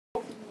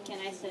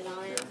sit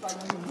on it.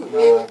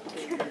 No.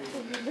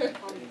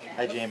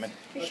 Hi, Jamin.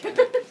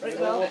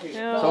 So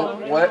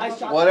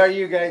what are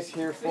you guys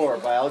here for?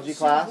 Biology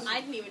class?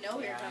 I didn't even know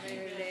we were coming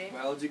here today.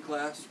 Biology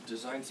class,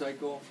 design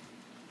cycle,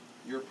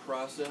 your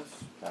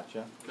process.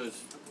 Gotcha.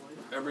 Because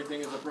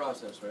everything is a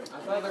process, right? I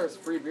thought there was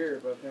free beer,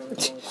 but apparently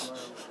it's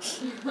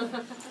only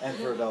tomorrow. And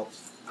for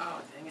adults.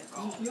 Oh, dang it.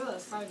 Oh.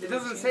 It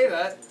doesn't say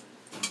that.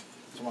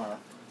 Tomorrow.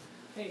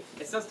 Hey,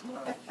 it says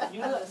tomorrow.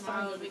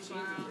 Tomorrow will be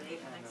tomorrow.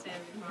 Next day will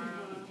be tomorrow.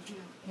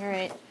 All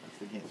right.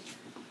 Begin.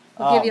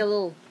 We'll give you a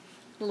little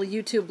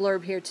YouTube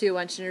blurb here too.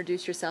 Why don't you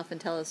introduce yourself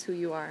and tell us who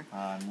you are?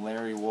 I'm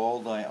Larry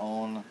Wold. I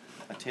own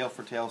a Tail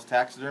for Tails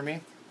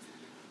taxidermy,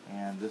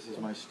 and this is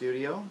my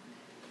studio.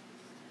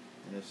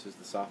 And this is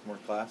the sophomore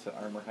class at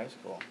Armour High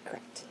School.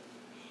 Correct.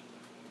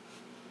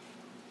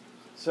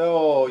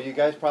 So you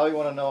guys probably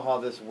want to know how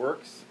this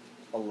works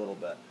a little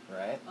bit,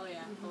 right? Oh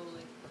yeah,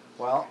 totally.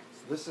 Well,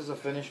 this is a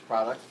finished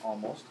product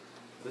almost.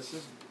 This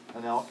is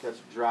an elk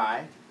that's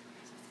dry.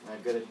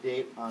 I've got a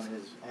date on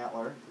his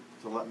antler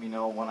to let me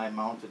know when I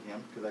mounted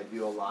him, because I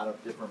do a lot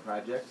of different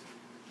projects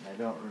and I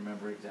don't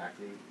remember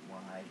exactly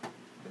when I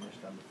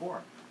finished them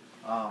before.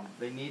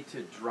 They need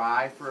to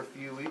dry for a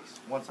few weeks.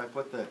 Once I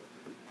put the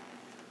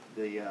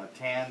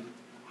tanned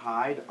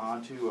hide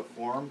onto a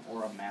form,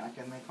 or a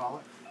mannequin they call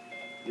it.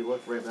 You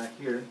look right back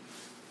here.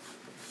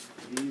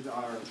 These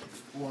are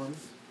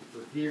forms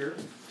for deer,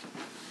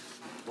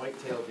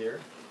 white-tailed deer.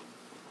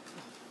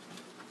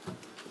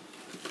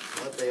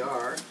 What they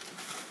are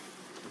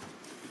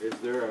is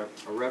they're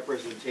a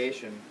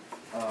representation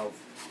of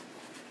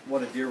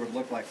what a deer would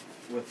look like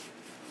with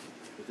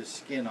the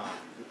skin on.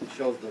 It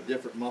shows the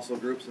different muscle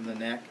groups in the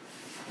neck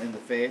and the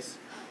face,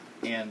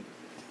 and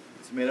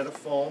it's made out of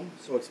foam,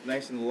 so it's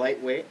nice and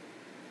lightweight.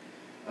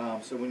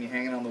 So when you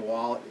hang it on the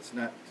wall, it's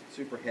not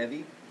super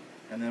heavy.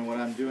 And then what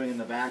I'm doing in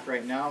the back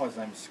right now is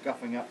I'm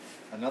scuffing up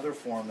another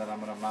form that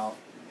I'm going to mount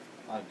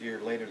on a deer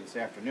later this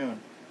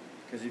afternoon.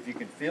 Because if you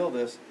can feel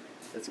this,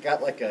 it's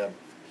got like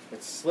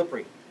it's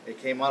slippery. It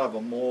came out of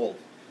a mold.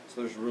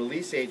 So there's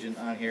release agent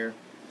on here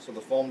so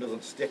the foam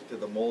doesn't stick to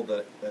the mold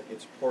that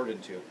it's poured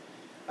into.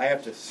 I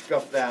have to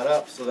scuff that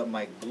up so that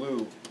my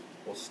glue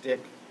will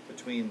stick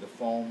between the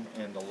foam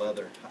and the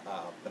leather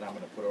that I'm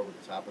going to put over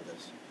the top of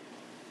this.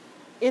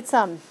 It's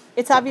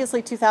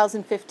obviously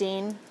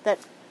 2015. That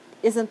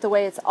isn't the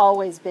way it's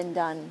always been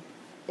done,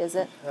 is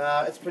it?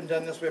 It's been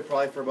done this way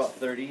probably for about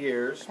 30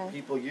 years. Okay.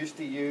 People used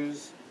to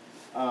use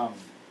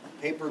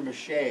paper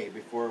mache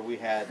before we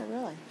had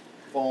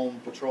foam,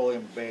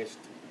 petroleum-based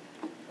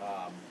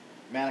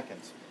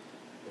mannequins.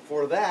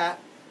 Before that,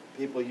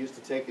 people used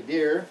to take a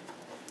deer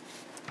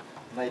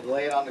and they'd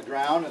lay it on the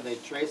ground and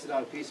they'd trace it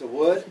on a piece of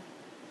wood,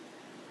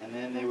 and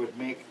then they would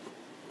make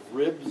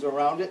ribs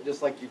around it,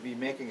 just like you'd be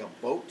making a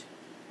boat.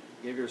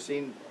 You've ever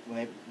seen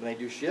when they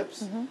do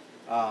ships? Mm-hmm.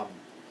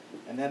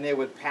 And then they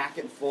would pack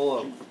it full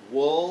of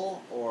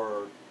wool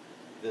or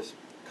this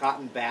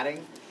cotton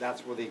batting.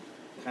 That's where they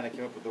kind of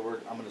came up with the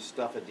word, I'm going to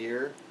stuff a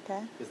deer.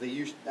 Okay. Because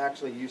they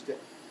actually used to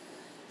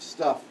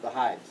stuff the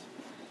hides.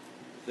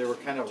 They were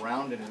kind of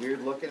round and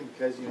weird looking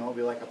because, you know, it'd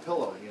be like a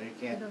pillow. You know, you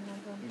can't,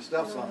 you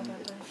stuff something,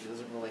 it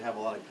doesn't really have a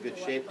lot of good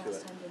shape to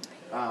it.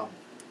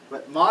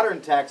 But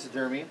modern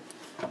taxidermy,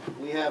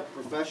 we have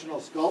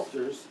professional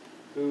sculptors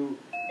who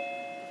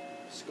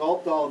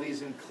sculpt all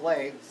these in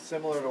clay,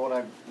 similar to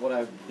what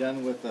I've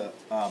done with a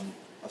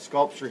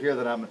sculpture here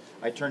that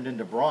I turned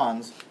into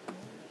bronze.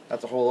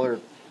 That's a whole other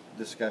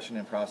discussion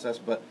and process,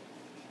 but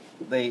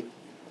they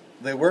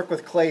work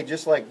with clay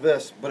just like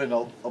this, but in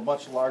a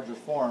much larger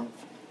form,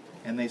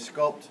 and they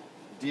sculpt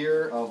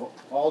deer of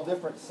all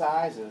different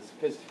sizes,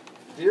 because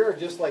deer are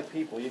just like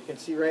people. You can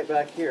see right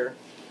back here,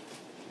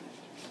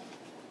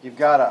 you've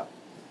got a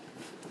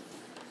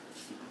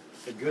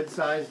good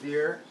sized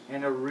deer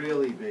and a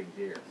really big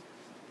deer.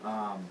 It's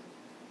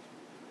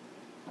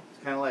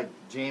kind of like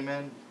Jamin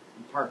and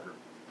Parker.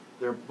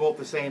 They're both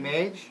the same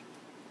age,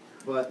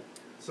 but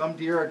some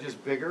deer are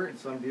just bigger and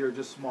some deer are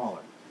just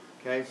smaller.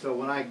 Okay, so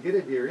when I get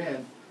a deer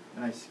in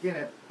and I skin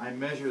it, I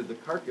measure the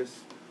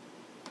carcass,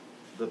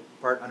 the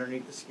part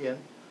underneath the skin,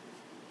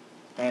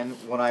 and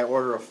when I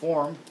order a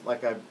form,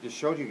 like I just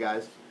showed you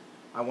guys,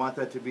 I want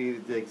that to be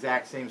the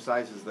exact same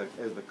size as the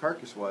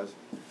carcass was,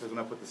 because when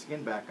I put the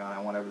skin back on, I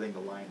want everything to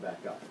line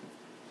back up.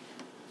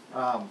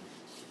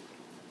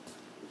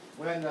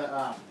 When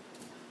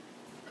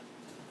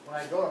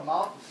I go to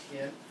mount the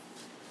skin,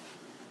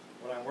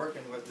 what I'm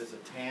working with is a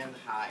tanned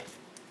hide.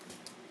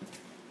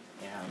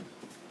 And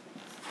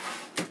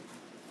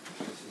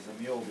this is a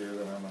mule deer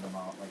that I'm going to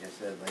mount, like I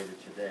said, later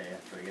today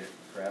after I get it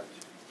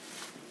prepped.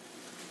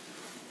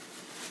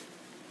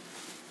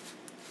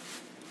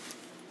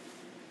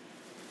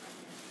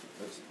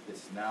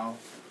 It's now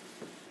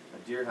a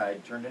deer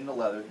hide turned into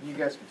leather. You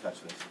guys can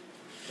touch this.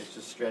 It's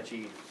just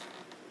stretchy,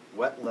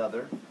 wet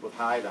leather with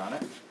hide on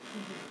it.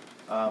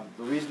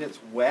 The reason it's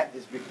wet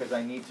is because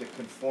I need to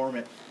conform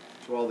it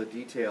to all the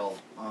detail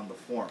on the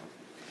form.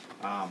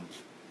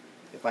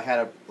 If I had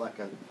a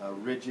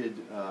rigid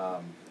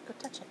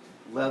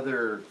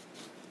leather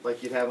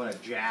like you'd have on a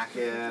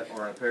jacket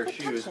or a pair of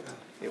shoes,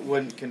 it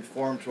wouldn't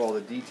conform to all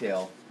the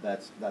detail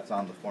that's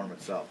on the form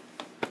itself.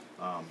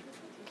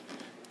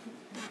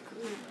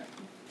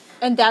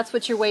 And that's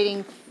what you're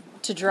waiting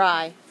to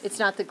dry. It's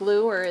not the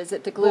glue, or is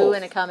it the glue Both.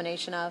 and a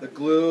combination of? The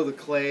glue, the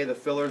clay, the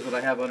fillers that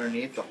I have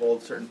underneath to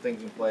hold certain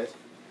things in place.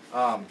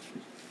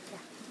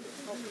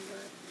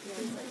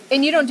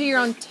 And you don't do your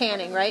own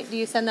tanning, right? Do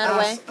you send that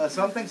away?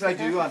 Some things I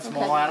do on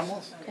small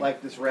animals,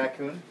 like this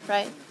raccoon.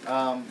 Right.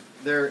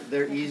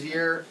 They're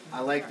easier.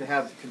 I like to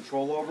have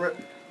control over it.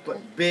 But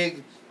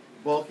big,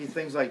 bulky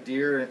things like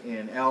deer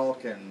and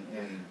elk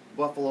and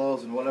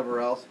buffaloes and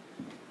whatever else,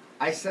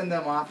 I send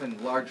them off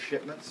in large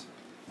shipments.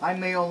 I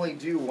may only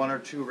do 1 or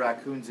 2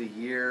 raccoons a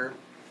year.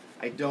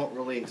 I don't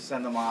really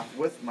send them off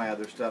with my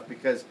other stuff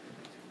because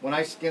when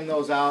I skin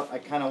those out, I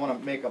kind of want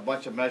to make a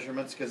bunch of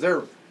measurements because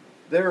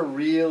they're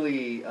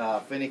really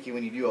finicky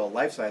when you do a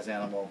life-size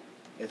animal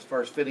as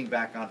far as fitting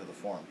back onto the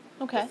form.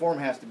 Okay. The form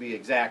has to be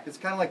exact. It's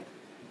kind of like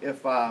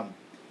if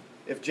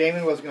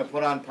Jamin was going to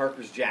put on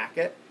Parker's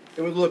jacket,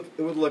 it would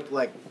look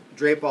like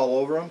drape all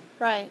over him.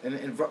 Right.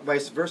 And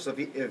vice versa.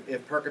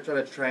 If Parker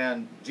tried to try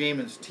on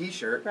Jamin's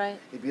T-shirt, right,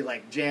 it'd be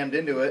like jammed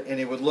into it, and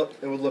it would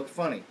look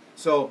funny.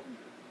 So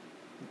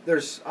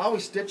there's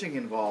always stitching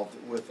involved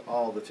with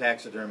all the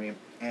taxidermy,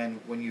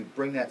 and when you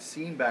bring that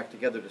seam back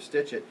together to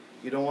stitch it,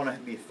 you don't want to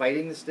be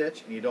fighting the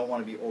stitch, and you don't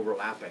want to be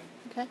overlapping.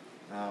 Okay.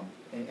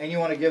 And you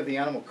want to give the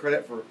animal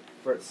credit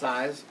for its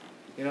size.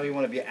 You know, you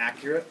want to be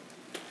accurate.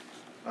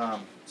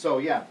 So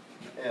yeah,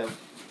 a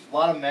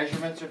lot of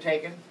measurements are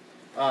taken.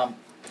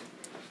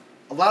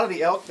 A lot of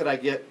the elk that I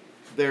get,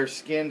 they're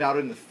skinned out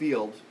in the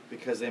field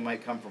because they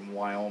might come from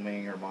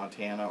Wyoming or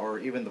Montana or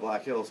even the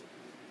Black Hills.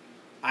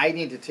 I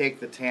need to take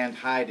the tanned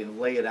hide and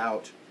lay it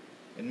out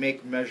and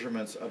make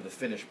measurements of the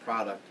finished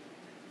product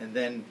and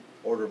then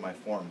order my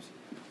forms.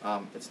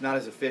 It's not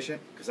as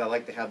efficient because I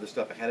like to have the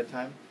stuff ahead of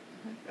time.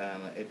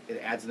 It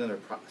adds another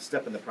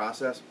step in the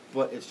process,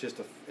 but it's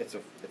just it's a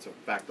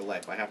fact of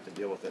life. I have to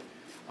deal with it.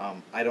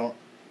 I'm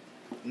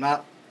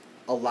not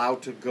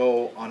allowed to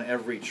go on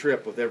every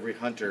trip with every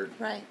hunter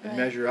and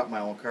measure up my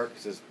own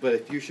carcasses. But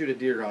if you shoot a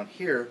deer around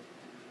here,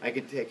 I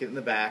can take it in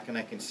the back and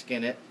I can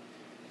skin it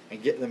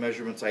and get the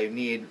measurements I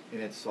need,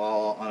 and it's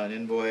all on an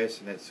invoice,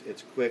 and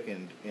it's quick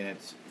and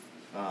it's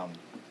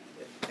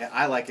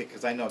I like it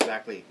because I know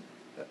exactly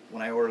that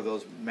when I order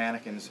those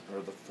mannequins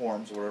or the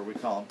forms, whatever we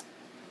call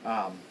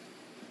them,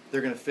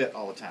 they're going to fit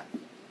all the time.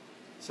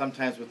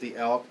 Sometimes with the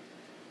elk,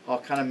 I'll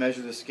kind of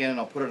measure the skin and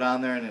I'll put it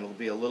on there and it'll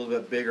be a little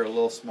bit big or a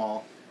little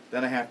small.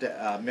 Then I have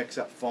to mix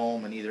up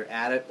foam and either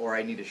add it or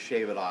I need to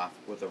shave it off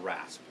with a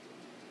rasp,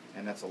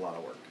 and that's a lot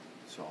of work.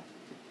 So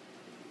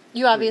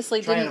you obviously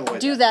didn't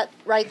do that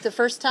right the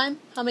first time.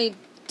 How many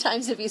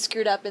times have you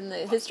screwed up in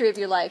the history of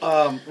your life?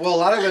 Well, a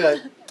lot of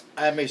it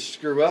I may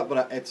screw up,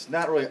 but it's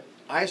not really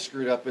I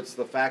screwed up. It's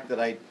the fact that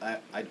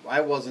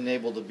I wasn't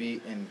able to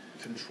be in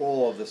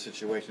control of the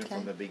situation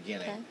from the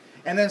beginning. Okay.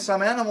 And then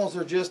some animals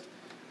are just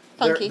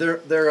funky.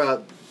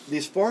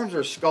 These forms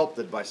are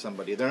sculpted by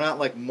somebody. They're not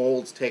like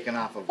molds taken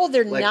off of. Oh,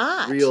 they're like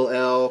not real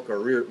elk or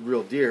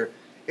real deer.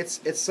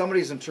 It's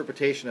somebody's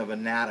interpretation of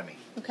anatomy.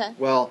 Okay.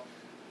 Well,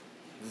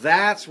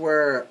 that's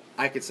where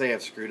I could say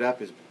I've screwed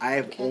up. Is I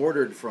have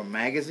ordered from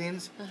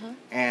magazines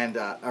and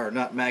or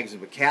not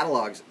magazines but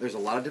catalogs. There's a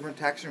lot of different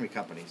taxidermy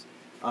companies.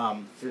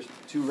 There's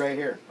 2 right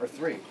here or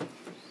 3.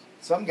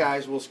 Some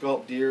guys will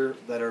sculpt deer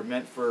that are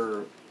meant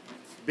for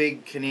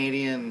big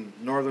Canadian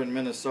northern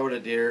Minnesota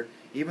deer,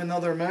 even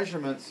though their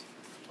measurements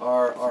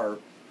are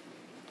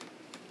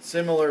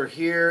similar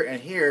here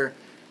and here.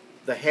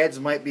 The heads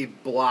might be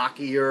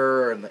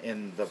blockier,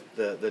 and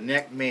the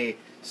neck may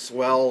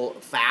swell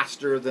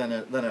faster than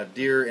a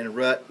deer in a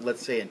rut,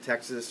 let's say in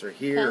Texas or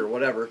here or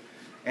whatever.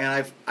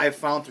 And I've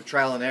found through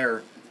trial and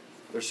error,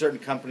 there's certain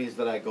companies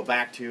that I go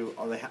back to,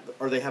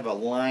 or they have a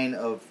line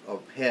of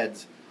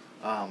heads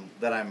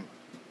that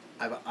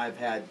I've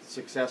had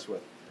success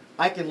with.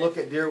 I can look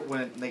at deer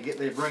when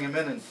they bring them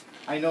in, and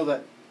I know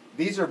that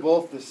these are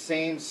both the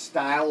same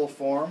style of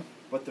form,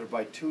 but they're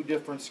by 2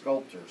 different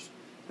sculptors.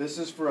 This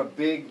is for a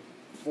big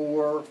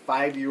 4,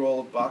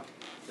 5-year-old buck.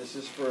 This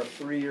is for a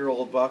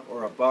 3-year-old buck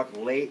or a buck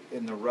late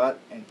in the rut,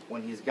 and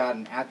when he's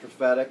gotten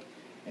atrophic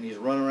and he's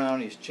run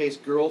around, he's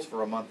chased girls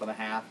for a month and a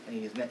half, and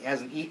he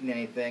hasn't eaten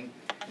anything,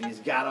 and he's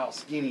got all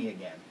skinny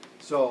again.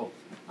 So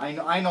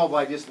I know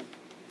by just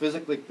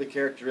physically the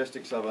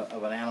characteristics of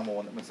an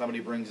animal when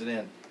somebody brings it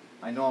in,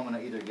 I know I'm going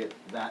to either get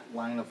that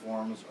line of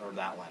forms or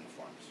that line of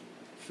forms.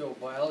 So,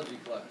 biology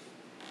class.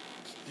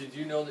 Did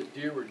you know that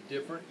deer were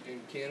different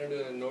in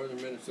Canada and northern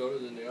Minnesota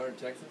than they are in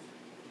Texas?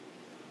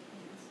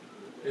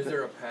 Is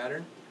there a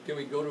pattern? Can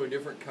we go to a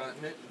different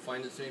continent and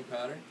find the same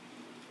pattern?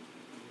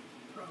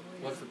 Probably.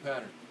 What's the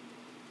pattern?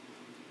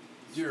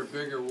 Deer are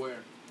bigger where?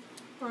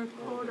 Or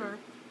colder.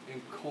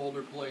 In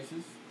colder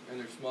places, and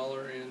they're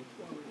smaller in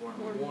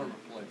warmer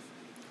places.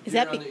 Is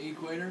Deer that on the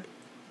equator?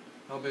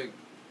 How big?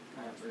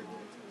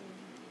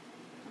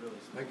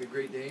 Like a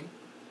Great Dane?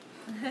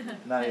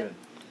 Not even.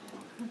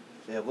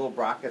 They have little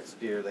Brockett's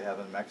deer they have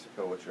in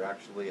Mexico, which are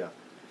actually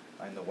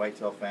in the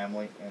whitetail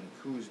family, and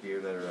coos deer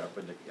that are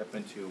up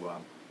into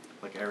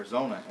like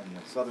Arizona and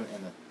the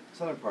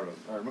southern part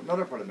of, or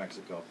another part of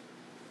Mexico.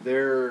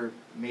 They're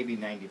maybe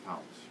 90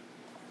 pounds.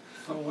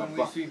 So when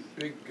we see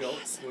big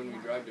goats when we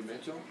drive to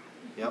Mitchell,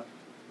 Yep.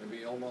 they'd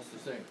be almost the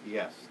same.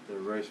 Yes, they're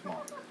very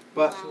small.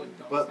 But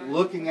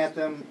looking at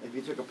them, if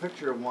you took a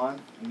picture of one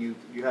and you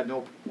had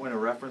no point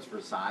of reference for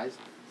size,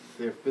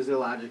 they're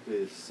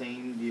physiologically the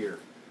same deer,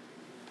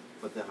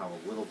 but they have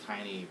a little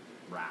tiny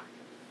rack,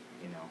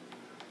 you know.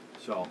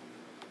 So,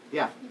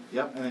 yeah,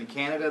 yep. And in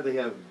Canada, they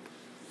have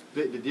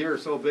the deer are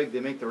so big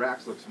they make the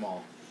racks look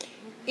small.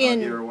 You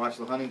ever watch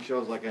the hunting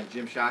shows like on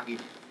Jim Shockey?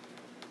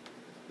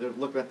 They're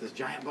looking at this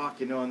giant buck,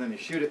 you know, and then they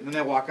shoot it, and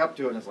then they walk up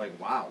to it, and it's like,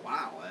 wow,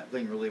 that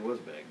thing really was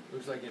big.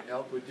 Looks like an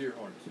elk with deer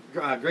horns.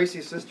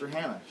 Gracie's sister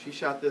Hannah, she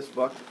shot this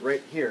buck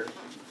right here,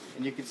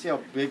 and you can see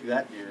how big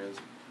that deer is.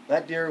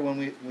 That deer,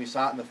 when we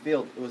saw it in the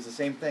field, it was the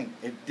same thing.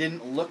 It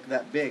didn't look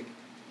that big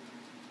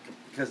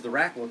because the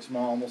rack looked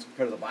small almost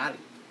compared to the body.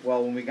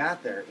 Well, when we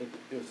got there,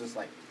 it was just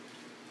like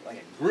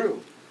it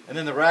grew, and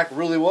then the rack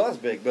really was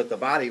big, but the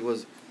body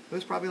was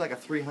probably like a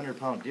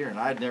 300-pound deer, and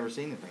I had never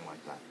seen anything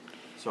like that.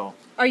 So,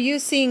 are you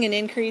seeing an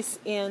increase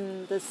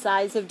in the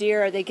size of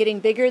deer? Are they getting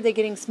bigger? Are they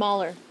getting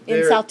smaller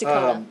in South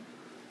Dakota?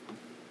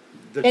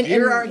 The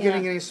deer aren't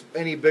getting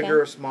any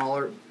bigger or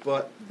smaller,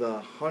 but the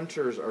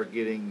hunters are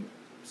getting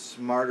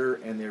smarter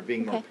and they're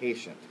being more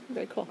patient.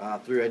 Very cool.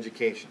 Through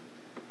education.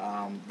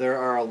 There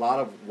are a lot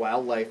of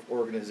wildlife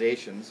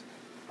organizations.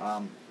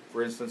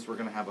 For instance, we're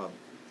going to have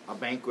a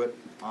banquet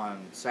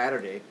on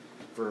Saturday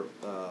for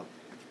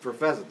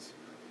pheasants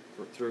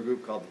through a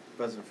group called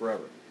Pheasant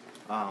Forever.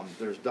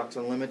 There's Ducks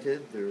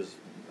Unlimited. There's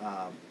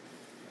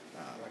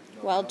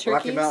Wild Turkeys.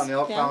 Rocky Mountain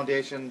Elk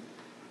Foundation,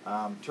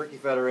 Turkey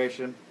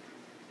Federation.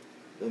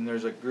 Then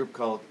there's a group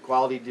called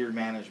Quality Deer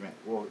Management.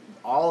 Well,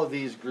 all of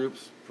these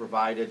groups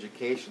provide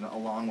education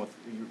along with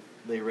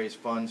they raise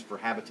funds for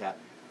habitat.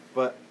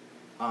 But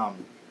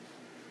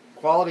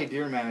Quality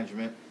Deer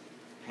Management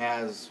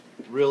has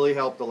really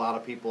helped a lot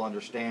of people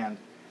understand,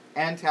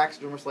 and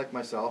taxidermists like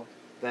myself,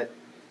 that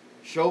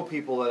show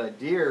people that a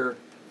deer,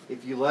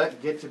 if you let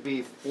it get to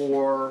be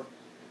 4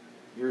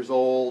 years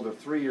old or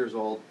 3 years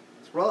old,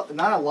 it's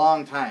not a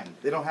long time.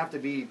 They don't have to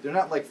be, they're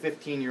not like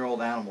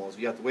 15-year-old animals.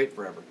 You have to wait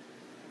forever.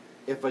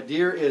 If a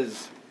deer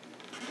is,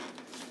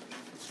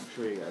 I'll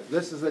show you guys.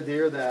 This is a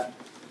deer that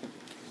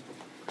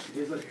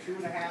is a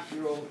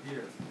 2.5-year-old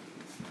deer.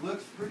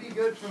 Looks pretty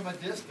good from a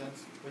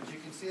distance, but you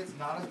can see it's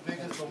not as big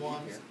as the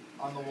ones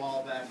on the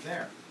wall back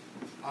there.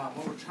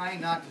 What we're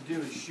trying not to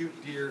do is shoot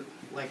deer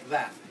like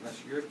that.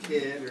 Unless you're a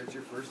kid or it's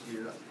your first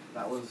deer.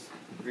 That was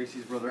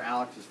Gracie's brother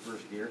Alex's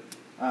first deer.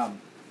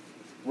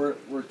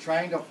 We're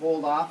trying to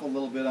hold off a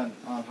little bit on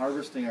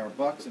harvesting our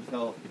bucks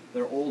until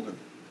they're older.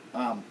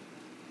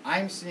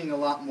 I'm seeing a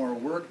lot more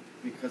work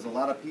because a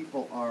lot of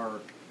people are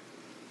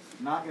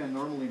not going to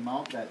normally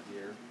mount that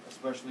deer,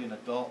 especially an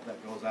adult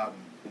that goes out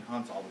and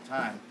hunts all the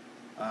time.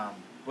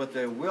 But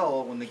they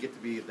will when they get to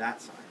be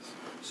that size.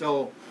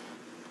 So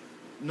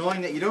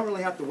knowing that you don't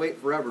really have to wait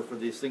forever for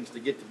these things to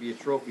get to be a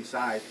trophy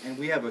size, and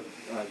we have a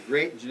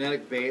great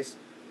genetic base.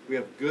 We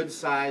have good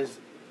sized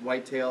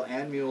whitetail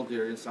and mule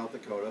deer in South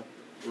Dakota.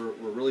 We're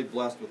really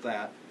blessed with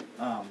that.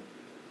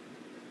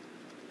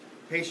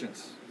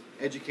 Patience,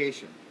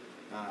 education.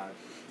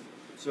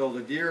 So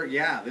the deer,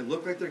 yeah, they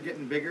look like they're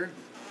getting bigger.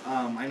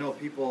 I know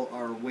people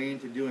are way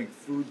into doing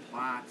food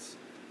plots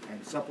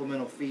and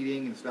supplemental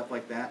feeding and stuff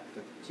like that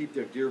to keep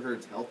their deer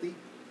herds healthy.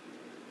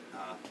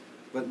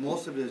 But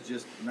most of it is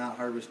just not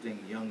harvesting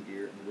young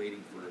deer and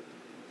waiting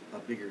for a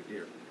bigger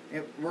deer.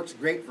 It works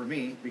great for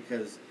me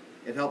because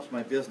it helps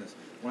my business.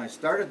 When I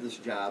started this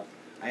job,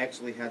 I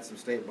actually had some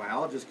state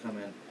biologists come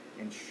in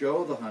and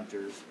show the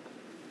hunters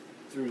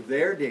through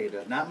their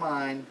data, not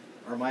mine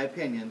or my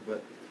opinion,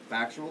 but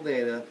factual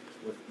data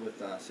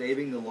with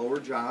saving the lower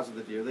jaws of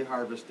the deer they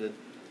harvested.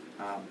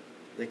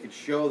 They could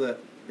show that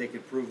they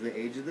could prove the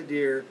age of the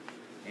deer,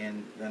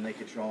 and then they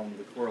could show them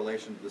the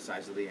correlation to the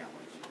size of the antlers.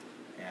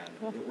 And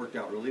it worked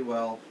out really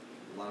well.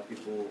 A lot of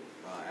people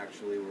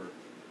actually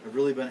have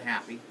really been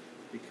happy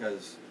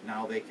because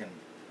now they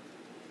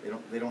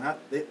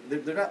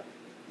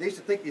used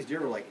to think these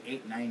deer were like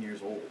 8, 9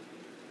 years old,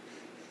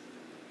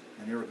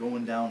 and they were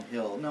going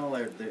downhill. No,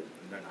 they're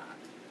not.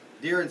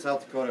 Deer in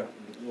South Dakota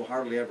will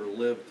hardly ever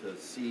live to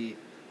see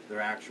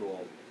their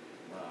actual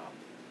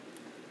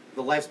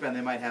the lifespan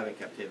they might have in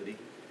captivity,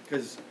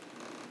 because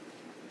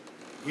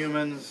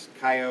humans,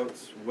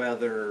 coyotes,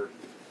 weather,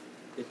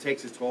 it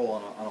takes its toll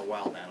on a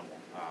wild animal.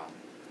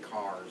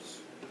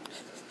 Cars.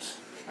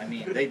 I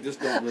mean, they just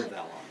don't live that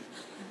long.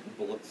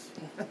 Bullets.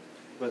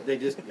 But they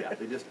just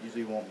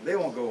usually won't. They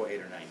won't go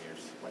 8 or 9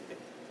 years like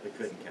they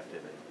could in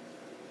captivity.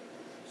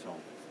 So.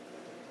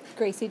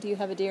 Gracie, do you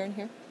have a deer in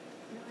here?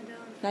 No,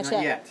 I don't.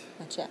 Not yet.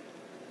 Not yet.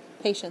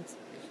 Patience.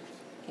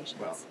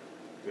 Patience. Well,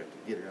 we have to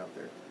get her out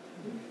there.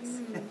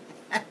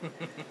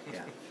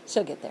 Yeah.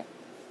 She'll get there.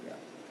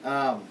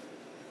 Yeah.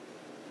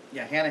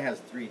 Yeah. Hannah has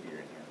 3 deer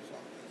in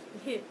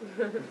here.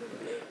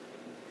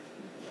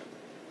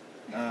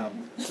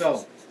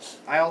 So.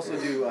 I also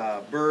do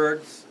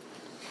birds,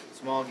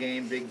 small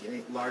game, big,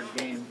 large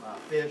game,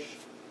 fish.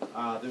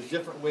 There's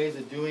different ways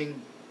of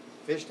doing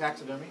fish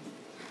taxidermy.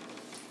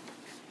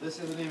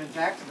 This isn't even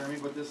taxidermy,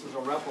 but this is a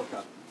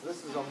replica.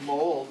 This is a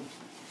mold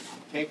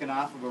taken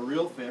off of a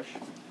real fish,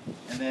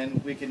 and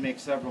then we can make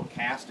several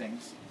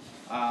castings.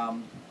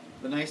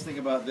 The nice thing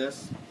about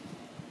this,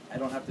 I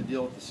don't have to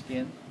deal with the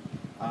skin.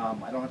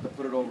 I don't have to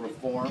put it over a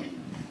form,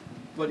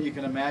 but you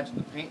can imagine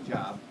the paint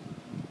job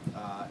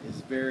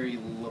is very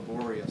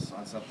laborious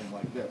on something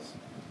like this.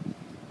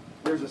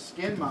 There's a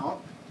skin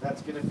mount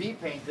that's going to be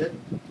painted,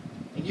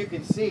 and you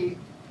can see,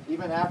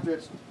 even after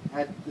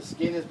the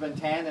skin has been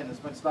tanned and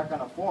it's been stuck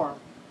on a form,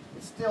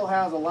 it still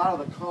has a lot of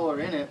the color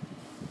in it.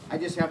 I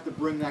just have to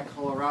bring that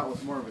color out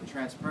with more of a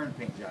transparent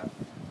paint job.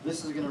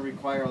 This is going to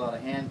require a lot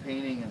of hand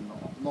painting and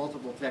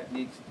multiple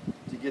techniques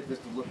to get this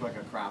to look like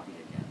a crappie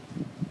again.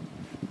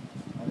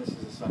 And this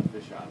is a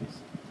sunfish,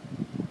 obviously.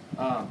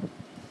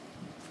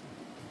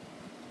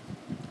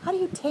 How do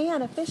you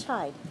tan a fish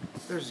hide?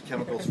 There's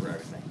chemicals for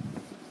everything.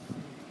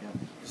 Yeah.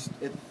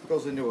 It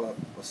goes into a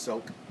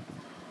soak,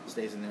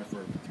 stays in there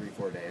for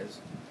 3-4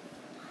 days.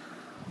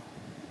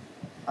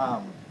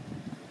 All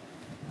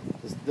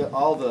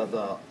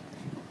the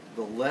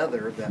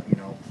leather that, you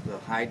know, the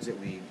hides that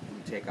we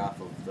take off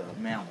of the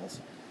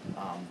mammals,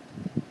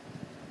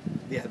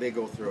 yeah, they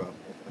go through a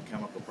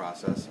chemical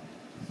process,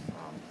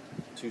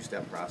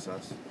 2-step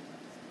process.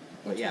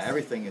 But yeah,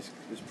 everything is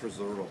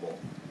preservable.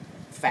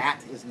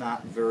 Fat is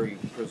not very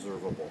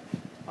preservable.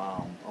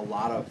 A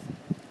lot of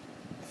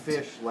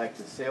fish, like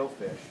the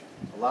sailfish,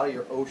 a lot of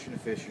your ocean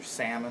fish, your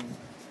salmon,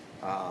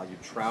 your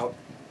trout,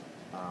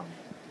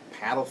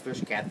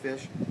 paddlefish,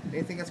 catfish,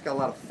 anything that's got a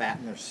lot of fat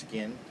in their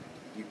skin,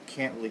 you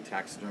can't really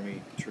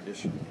taxidermy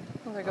traditionally.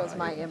 Well, there goes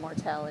my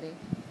immortality.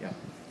 Yeah,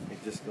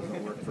 it just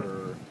doesn't work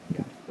for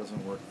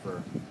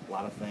a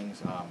lot of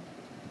things.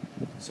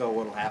 So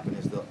what'll happen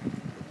is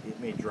it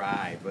may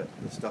dry, but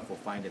the stuff will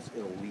find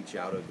it'll leach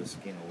out of the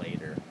skin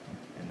later,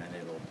 and then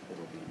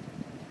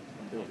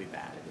it'll be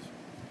bad. It just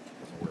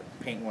doesn't work.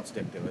 Paint won't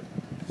stick to it.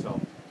 So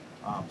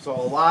a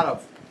lot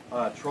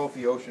of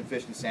trophy ocean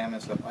fish and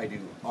salmon stuff I do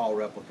all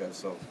replicas,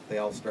 so they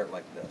all start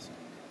like this.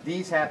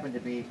 These happen to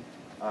be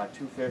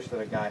 2 fish that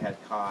a guy had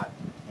caught,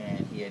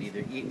 and he had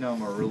either eaten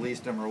them or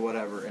released them or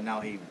whatever, and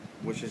now he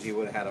wishes he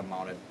would have had them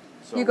mounted.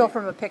 So You go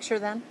from a picture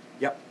then?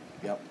 Yep,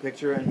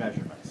 picture and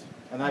measurements.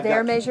 And I've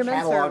Their got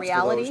measurements or catalogs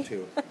reality? for those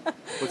too.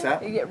 What's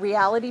that? You get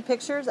reality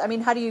pictures? I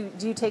mean, how do you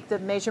take the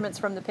measurements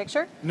from the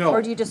picture? No.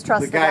 Or do you just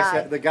trust the guy? guy?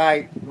 Said, the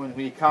guy, when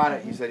he caught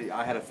it, he said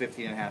I had a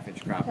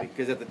 15.5-inch crappie.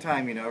 Because at the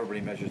time, you know,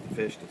 everybody measures the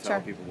fish to tell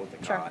Sure. people what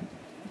they Sure. caught.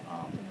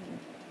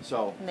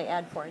 So. And they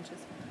add 4 inches.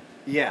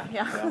 Yeah.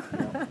 Yeah.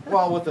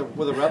 Well, with a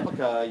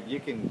replica, I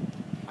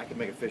can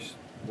make a fish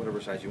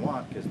whatever size you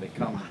want because they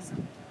come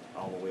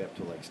all the way up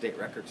to like state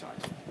record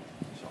size.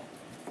 So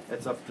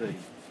it's up to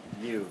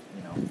you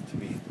know, to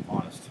be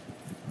honest.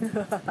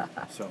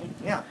 So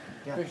yeah.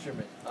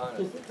 Fisherman,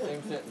 honest,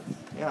 same sentence.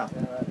 Yeah,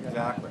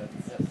 exactly.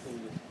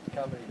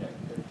 Comedy day.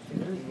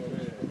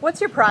 What's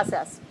your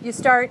process? You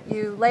start,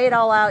 you lay it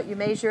all out, you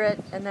measure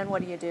it, and then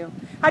what do?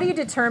 How do you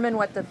determine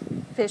what the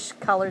fish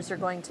colors are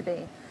going to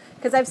be?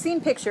 Because I've seen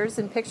pictures,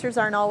 and pictures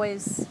aren't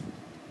always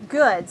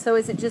good. So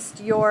is it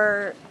just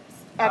your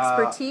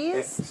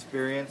expertise?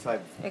 Experience.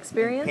 I've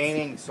Experience? been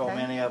painting so Okay.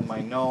 many of them.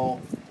 I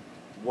know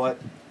what,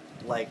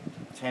 like,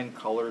 10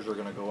 colors are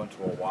going to go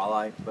into a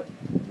walleye, but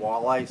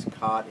walleyes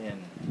caught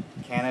in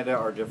Canada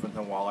are different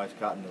than walleyes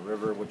caught in the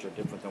river, which are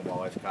different than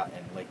walleyes caught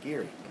in Lake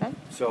Erie. Okay.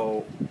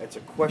 So it's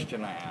a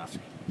question I ask,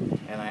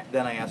 and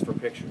then I ask for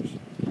pictures.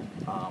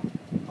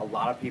 A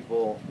lot of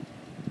people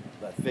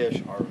that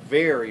fish are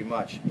very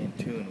much in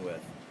tune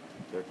with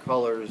their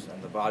colors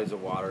and the bodies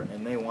of water,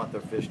 and they want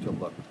their fish to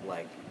look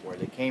like where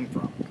they came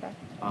from. Okay.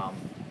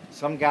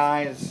 Some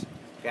guys,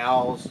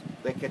 gals,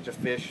 they catch a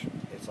fish,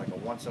 it's like a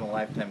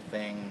once-in-a-lifetime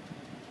thing.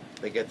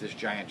 They get this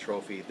giant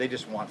trophy. They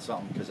just want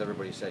something because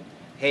everybody said,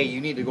 hey,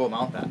 you need to go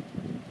mount that.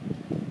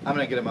 I'm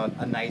going to get them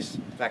a nice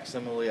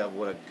facsimile of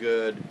what a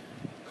good,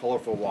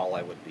 colorful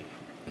walleye would be,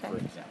 for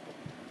example.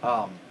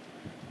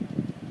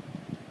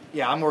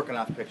 Yeah, I'm working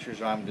off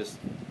pictures.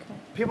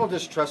 People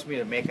just trust me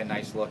to make a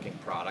nice looking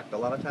product a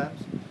lot of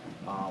times.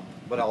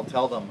 But I'll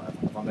tell them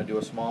if I'm going to do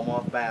a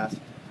smallmouth bass,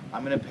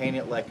 I'm going to paint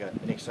it like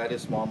an excited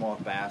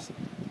smallmouth bass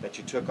that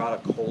you took out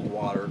of cold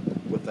water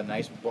with the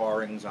nice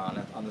barrings on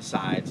it, on the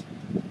sides.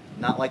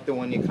 Not like the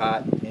one you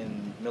caught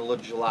in middle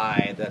of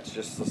July that's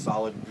just a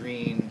solid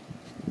green,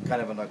 kind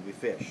of an ugly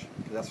fish.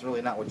 Because that's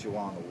really not what you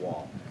want on the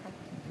wall.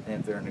 And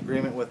if they're in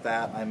agreement with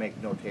that, I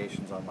make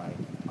notations on my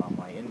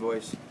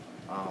invoice,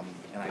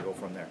 and I go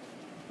from there.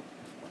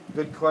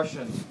 Good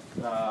question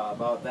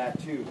about that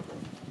too.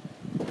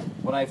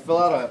 When I fill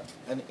out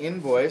an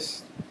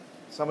invoice,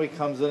 somebody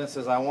comes in and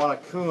says, I want a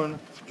coon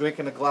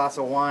drinking a glass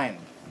of wine.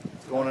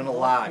 It's going in a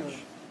lodge.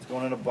 It's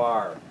going in a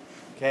bar.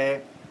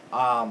 Okay?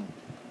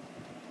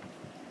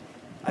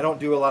 I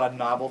don't do a lot of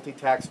novelty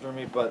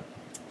taxidermy, but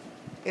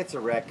it's a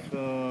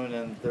raccoon,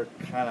 and they're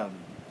kind of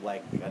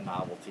like a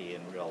novelty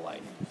in real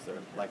life. They're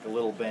like a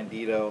little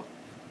bandito.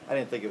 I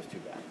didn't think it was too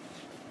bad.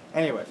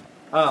 Anyways,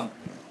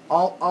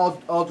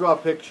 I'll draw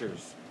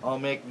pictures. I'll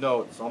make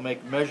notes. I'll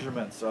make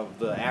measurements of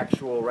the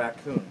actual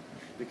raccoon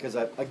because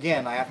I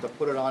have to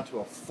put it onto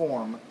a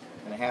form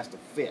and it has to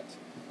fit.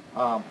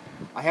 I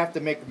have to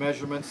make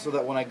measurements so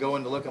that when I go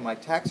in to look at my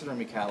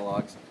taxidermy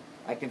catalogs,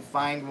 I can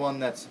find one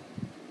that's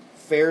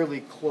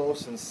fairly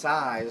close in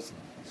size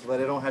so that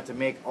I don't have to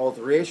make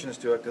alterations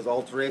to it, because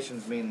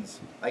alterations means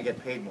I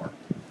get paid more.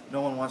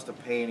 No one wants to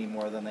pay any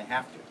more than they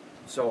have to.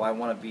 So I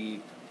want to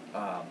be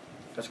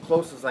as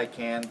close as I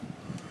can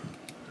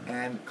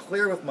and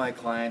clear with my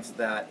clients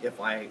that if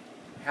I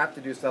have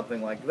to do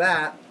something like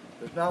that,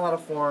 there's not a lot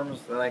of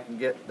forms that I can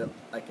get that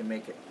I can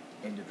make it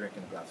into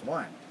drinking a glass of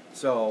wine.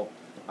 So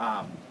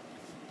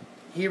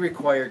he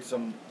required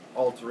some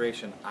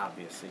alteration,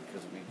 obviously,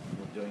 because we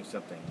were doing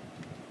something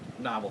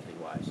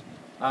novelty-wise.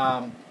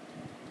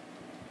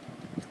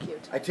 It's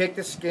cute. I take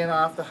the skin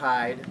off the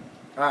hide,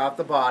 off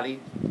the body.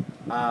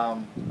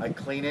 I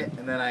clean it,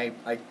 and then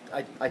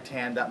I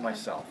tan that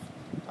myself.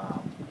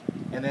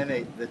 And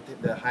then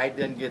the hide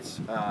then gets,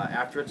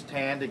 after it's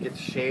tanned, it gets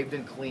shaved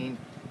and cleaned,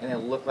 and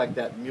it'll look like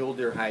that mule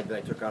deer hide that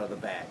I took out of the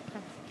bag.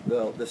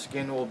 The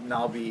skin will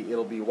now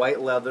it'll be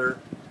white leather.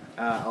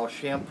 I'll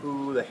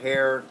shampoo the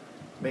hair,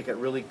 make it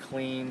really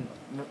clean.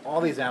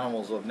 All these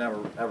animals have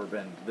never ever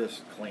been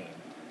this clean.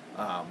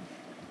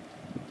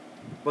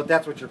 But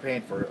that's what you're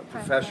paying for, a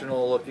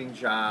professional looking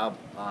job.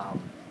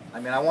 I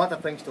mean, I want the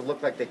things to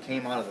look like they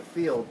came out of the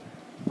field,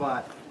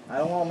 but I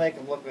don't want to make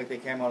them look like they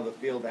came out of the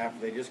field after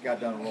they just got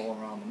done rolling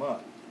around the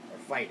mud or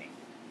fighting.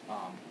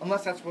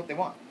 Unless that's what they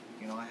want.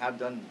 You know, I have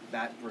done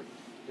that for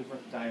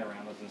different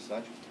dioramas and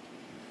such.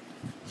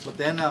 But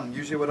then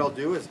usually what I'll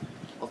do is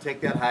I'll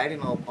take that hide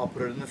and I'll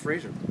put it in the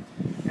freezer.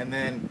 And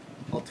then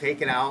I'll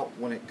take it out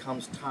when it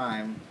comes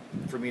time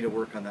for me to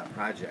work on that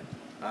project.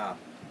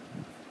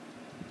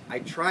 I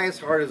try as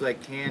hard as I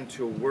can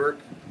to work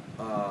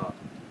on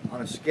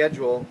a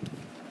schedule,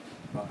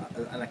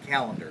 on a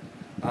calendar.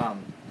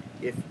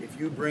 If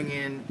you bring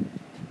in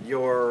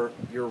your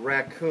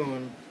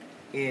raccoon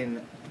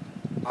in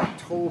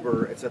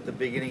October, it's at the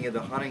beginning of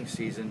the hunting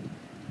season,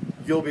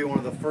 you'll be one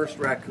of the first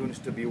raccoons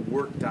to be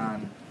worked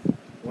on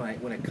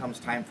when it comes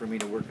time for me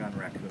to work on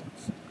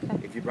raccoons.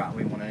 Okay. If you brought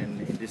me one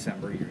in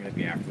December, you're going to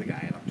be after the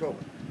guy in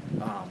October.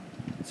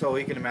 So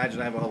you can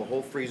imagine I have a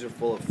whole freezer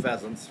full of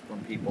pheasants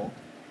from people,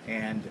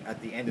 and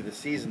at the end of the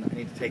season I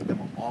need to take them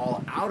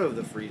all out of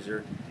the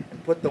freezer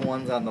and put the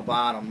ones on the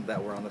bottom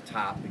that were on the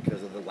top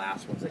because of the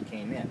last ones that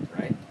came in,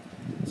 right?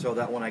 So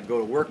that when I go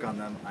to work on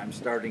them, I'm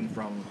starting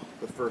from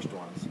the first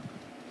ones.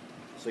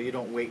 So you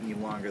don't wait any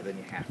longer than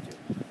you have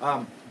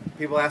to.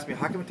 People ask me,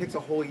 how come it takes a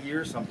whole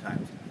year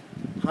sometimes?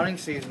 Hunting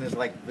season is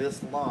like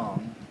this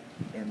long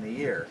in the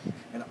year,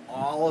 and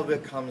all of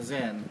it comes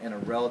in a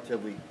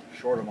relatively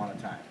short amount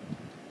of time,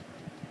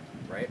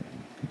 right?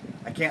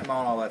 I can't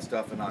mount all that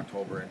stuff in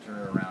October and turn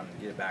it around and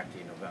get it back to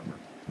you in November,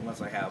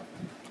 unless I have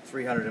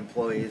 300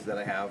 employees that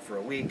I have for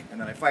a week, and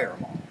then I fire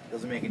them all. It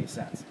doesn't make any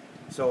sense.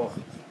 So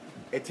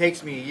it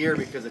takes me a year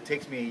because it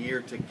takes me a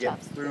year to get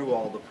through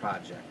all the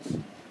projects.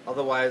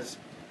 Otherwise,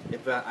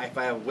 if I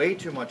have way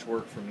too much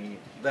work for me,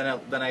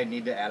 then I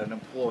need to add an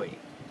employee.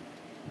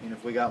 And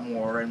if we got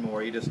more and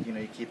more, you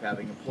keep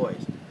having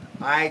employees.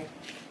 I've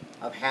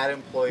had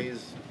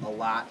employees a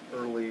lot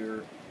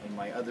earlier in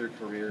my other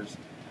careers,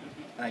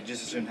 and I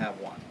just as soon have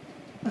one.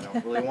 I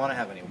don't really want to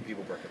have any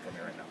people working for me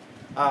right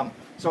now.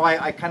 So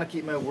I kind of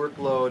keep my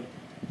workload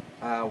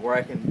where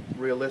I can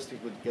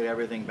realistically get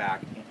everything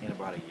back in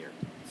about a year.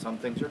 Some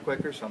things are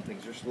quicker, some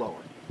things are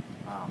slower.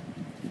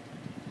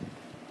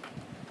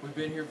 We've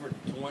been here for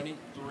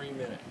 23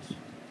 minutes.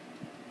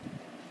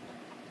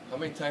 How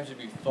many times have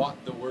you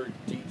thought the word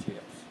details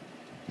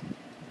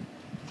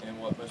and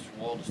what Mr.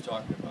 Wald is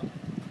talking about?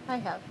 I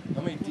have.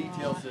 How many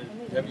details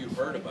have you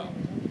heard about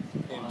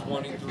in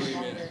 23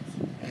 minutes?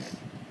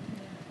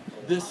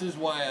 This is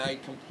why I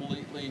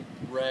completely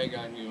rag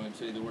on you and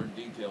say the word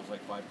details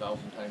like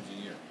 5,000 times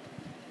a year.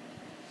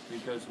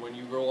 Because when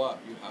you grow up,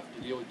 you have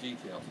to deal with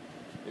details.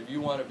 If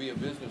you want to be a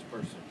business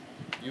person,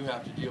 you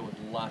have to deal with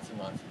lots and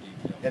lots of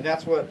details. And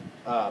that's what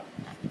I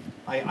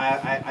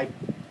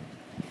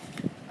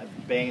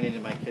bang it into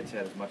my kid's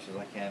head as much as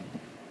I can.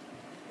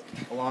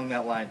 Along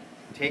that line,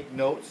 take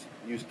notes,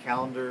 use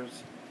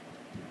calendars,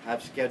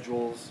 have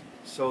schedules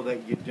so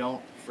that you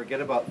don't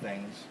forget about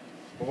things.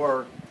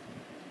 Or,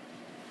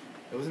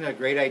 wasn't it a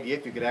great idea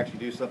if you could actually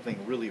do something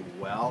really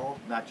well,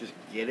 not just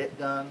get it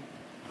done?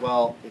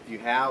 Well, if you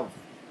have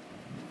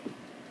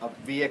a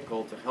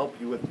vehicle to help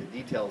you with the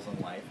details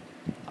in life,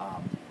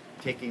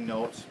 taking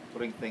notes,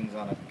 putting things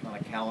on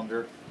a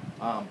calendar,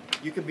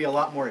 you can be a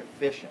lot more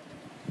efficient.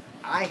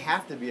 I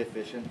have to be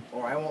efficient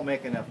or I won't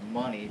make enough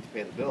money to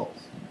pay the bills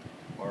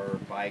or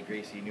buy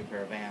Gracie a new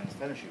pair of Vans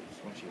tennis shoes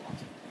when she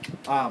wants it.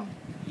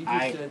 He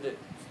just said that,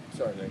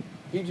 sorry, Nick.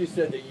 He just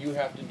said that you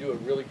have to do a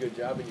really good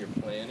job in your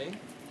planning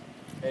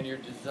and your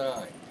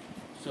design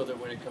so that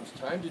when it comes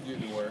time to do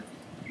the work,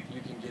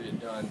 you can get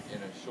it done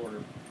in a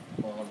shorter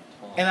amount of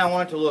time. And I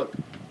want it to look,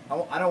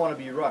 I don't want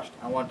to be rushed.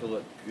 I want it to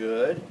look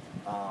good.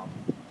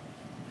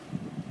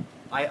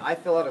 I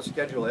fill out a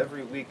schedule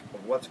every week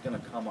of what's going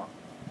to come up.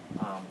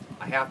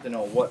 I have to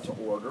know what to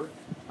order.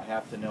 I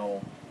have to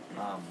know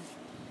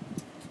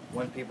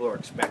when people are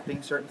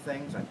expecting certain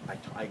things.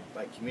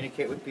 I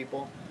communicate with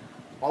people.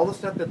 All the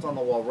stuff that's on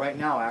the wall right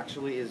now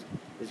actually is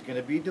going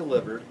to be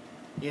delivered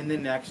in the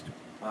next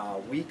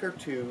week or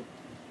two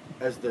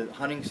as the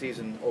hunting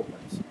season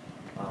opens.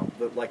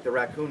 Like the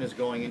raccoon is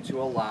going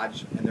into a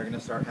lodge, and they're going to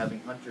start having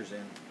hunters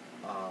in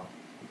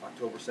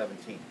October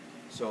 17th.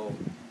 So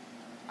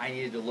I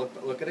needed to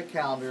look at a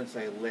calendar and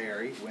say,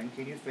 Larry, when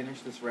can you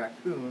finish this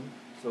raccoon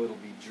so it'll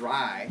be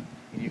dry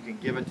and you can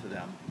give it to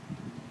them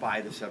by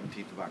the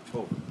 17th of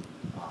October.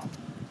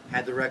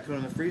 Had the raccoon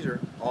in the freezer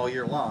all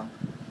year long,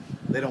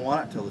 they don't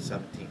want it until the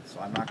 17th, so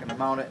I'm not going to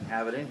mount it and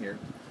have it in here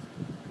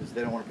because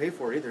they don't want to pay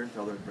for it either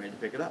until they're ready to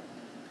pick it up.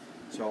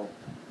 So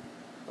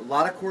a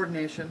lot of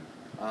coordination.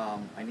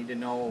 I need to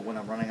know when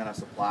I'm running out of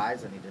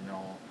supplies. I need to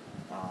know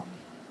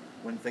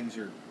when things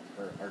are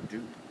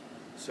due.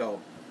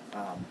 So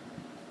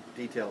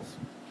details,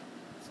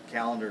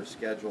 calendars,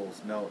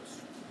 schedules,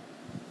 notes.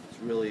 It's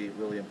really,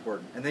 really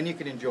important. And then you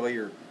can enjoy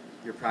your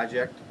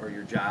project or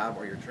your job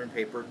or your term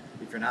paper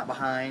if you're not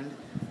behind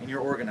and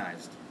you're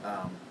organized.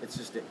 It's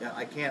just,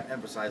 I can't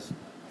emphasize,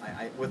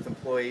 with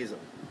employees,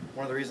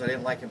 one of the reasons I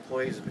didn't like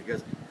employees is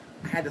because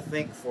I had to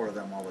think for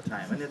them all the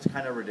time, and it's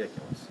kind of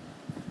ridiculous.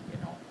 You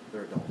know,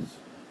 they're adults.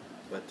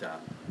 But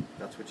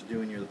that's what you do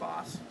when you're the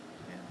boss,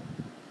 and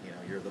you know,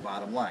 you're the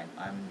bottom line.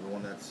 I'm the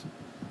one that's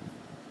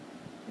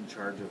in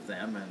charge of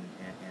them and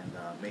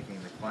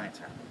making the clients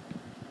happy.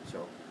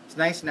 So it's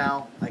nice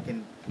now.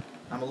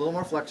 I'm a little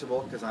more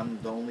flexible because I'm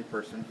the only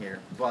person here,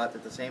 but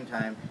at the same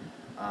time,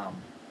 I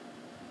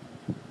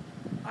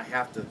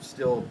have to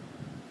still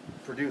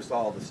produce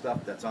all the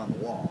stuff that's on the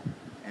wall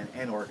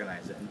and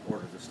organize it and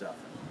order the stuff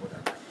and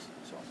whatever.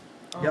 So,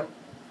 yep.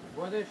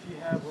 What if you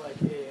have like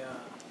a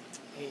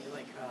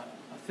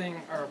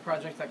thing or a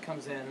project that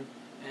comes in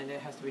and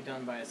it has to be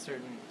done by a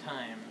certain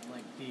time?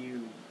 Like, do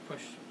you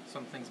push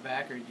some things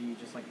back, or do you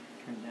just like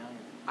turn it down?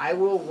 I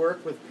will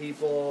work with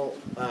people.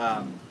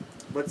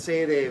 Let's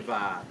say they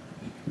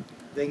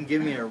can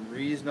give me a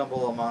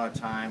reasonable amount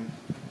of time,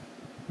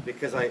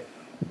 because I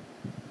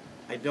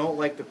don't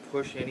like to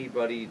push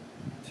anybody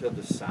to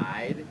the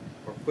side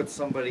or put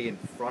somebody in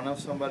front of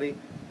somebody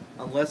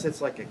unless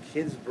it's like a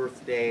kid's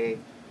birthday,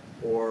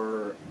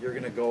 or you're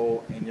going to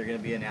go and you're going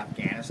to be in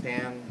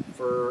Afghanistan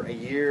for a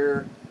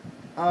year.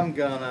 I'm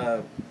going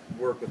to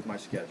work with my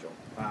schedule.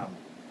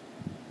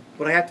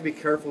 But I have to be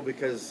careful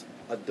because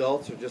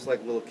adults are just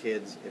like little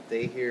kids. If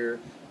they hear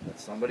that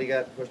somebody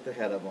got pushed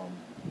ahead of them,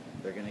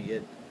 they're going to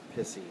get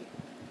pissy.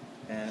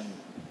 And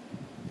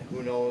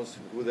who knows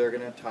who they're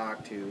going to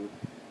talk to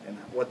and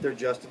what their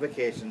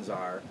justifications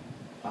are.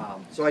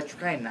 So I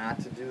try not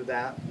to do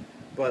that,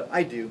 but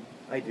I do.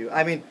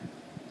 I mean,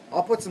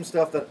 I'll put some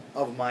stuff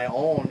of my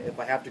own if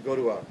I have to go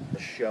to a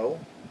show,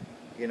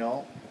 you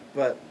know,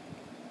 but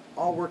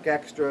I'll work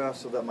extra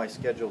so that my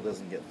schedule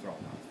doesn't get thrown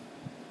off.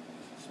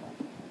 So.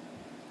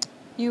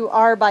 You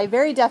are, by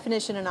very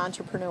definition, an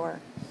entrepreneur.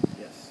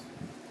 Yes.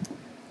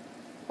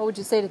 What would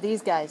you say to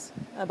these guys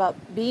about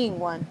being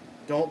one?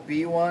 Don't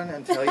be one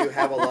until you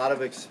have a lot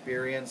of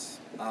experience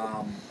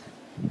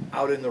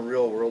out in the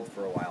real world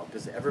for a while,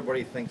 because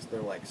everybody thinks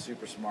they're like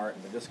super smart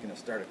and they're just going to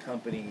start a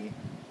company.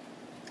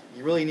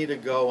 You really need to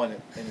go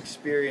and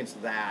experience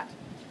that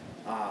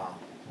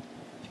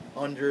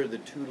under the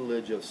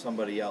tutelage of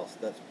somebody else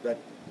that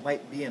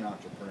might be an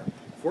entrepreneur.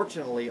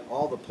 Fortunately,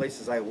 all the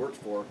places I worked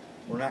for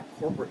were not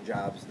corporate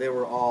jobs. They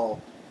were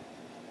all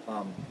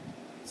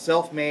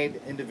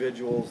self-made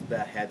individuals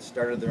that had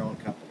started their own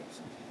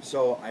companies.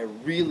 So I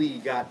really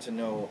got to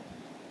know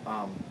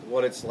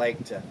what it's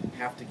like to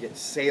have to get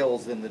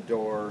sales in the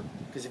door.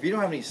 Because if you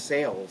don't have any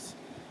sales,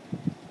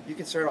 you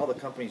can start all the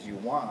companies you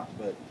want,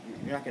 but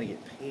you're not going to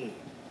get paid.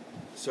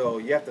 So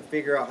you have to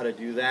figure out how to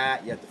do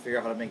that. You have to figure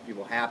out how to make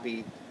people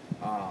happy,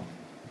 how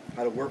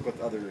to work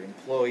with other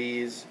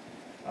employees.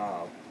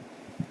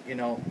 You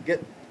know,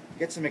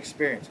 get some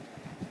experience.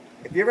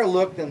 If you ever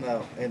looked in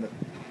the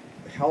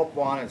help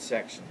wanted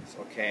sections,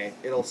 okay,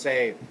 it'll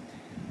say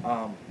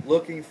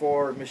looking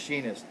for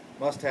machinist,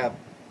 must have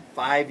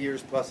 5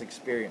 years plus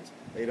experience.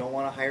 They don't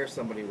want to hire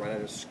somebody right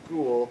out of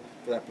school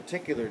for that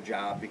particular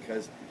job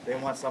because they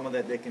want someone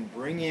that they can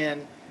bring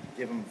in,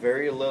 give them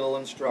very little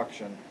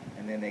instruction,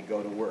 and then they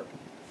go to work.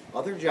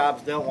 Other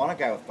jobs don't want a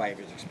guy with 5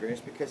 years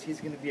experience because he's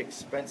going to be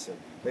expensive.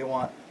 They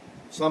want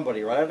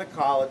somebody right out of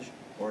college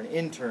or an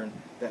intern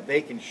that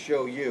they can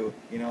show you.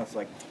 You know, it's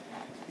like,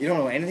 you don't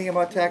know anything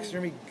about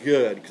taxidermy?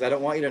 Good, because I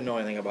don't want you to know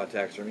anything about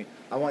taxidermy.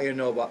 I want you to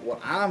know about what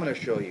I'm going to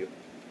show you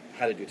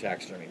how to do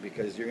taxidermy,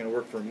 because you're going to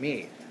work for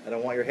me. I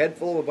don't want your head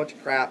full of a bunch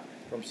of crap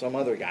from some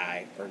other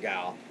guy or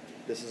gal.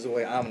 This is the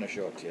way I'm going to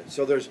show it to you.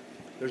 So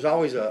there's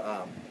always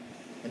a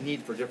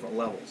need for different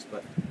levels.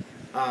 But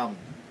an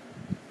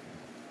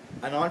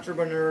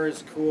entrepreneur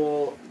is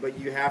cool, but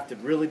you have to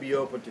really be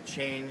open to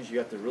change. You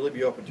have to really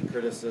be open to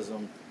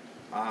criticism,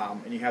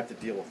 and you have to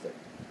deal with it.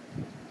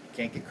 You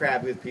can't get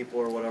crabby with people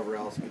or whatever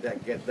else.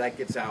 That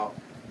gets out.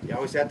 you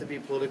always have to be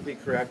politically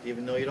correct,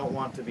 even though you don't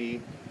want to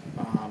be.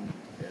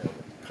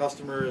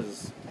 Customer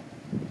is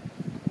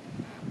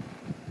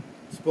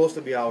supposed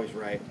to be always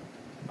right,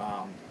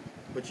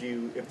 but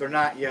if they're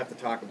not, you have to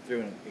talk them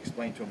through and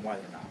explain to them why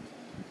they're not,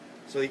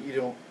 so that you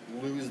don't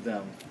lose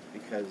them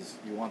because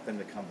you want them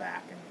to come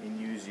back and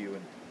use you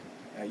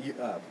and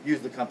use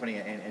the company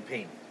and pay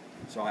me.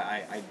 So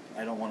I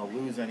don't want to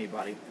lose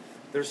anybody.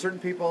 There's certain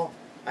people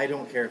I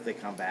don't care if they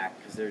come back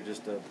because they're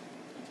just a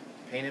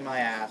pain in my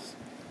ass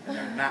and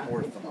they're not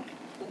worth the money.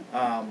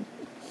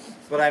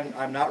 But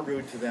I'm not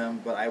rude to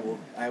them, but I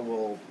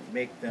will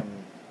make them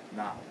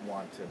not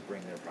want to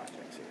bring their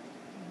projects here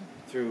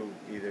through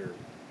either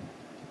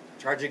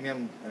charging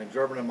them an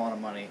exorbitant amount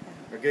of money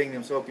or getting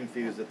them so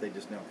confused that they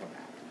just don't come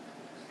back.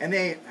 And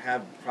they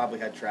have probably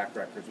had track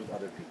records with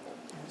other people,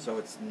 so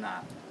it's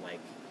not like,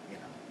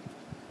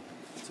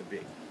 it's a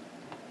big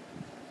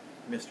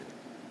mystery.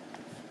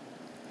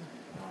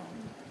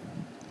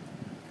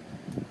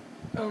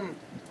 Do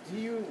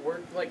you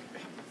work like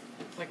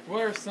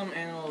what are some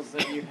animals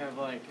that you have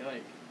like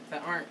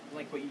that aren't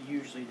like what you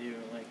usually do?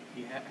 Like,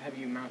 have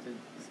you mounted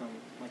some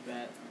like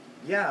that?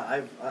 Yeah,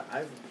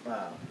 I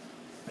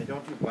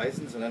don't do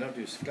bisons and I don't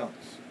do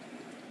skunks.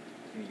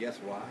 Can you guess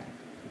why?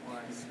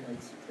 Why?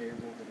 It's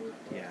favorable to work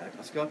with. Yeah,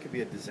 a skunk could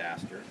be a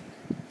disaster,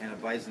 and a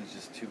bison's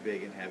just too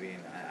big and heavy,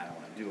 and I don't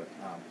want to do it.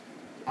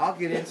 I'll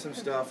get in some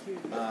stuff,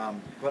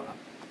 but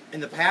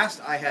in the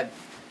past I had,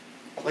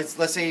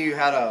 let's say you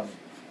had a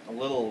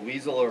little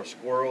weasel or a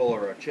squirrel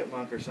or a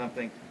chipmunk or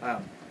something.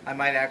 I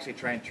might actually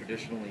try and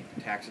traditionally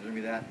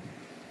taxidermy that.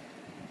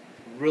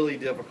 Really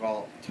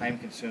difficult, time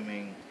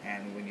consuming,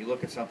 and when you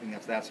look at something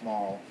that's that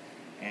small,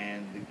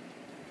 and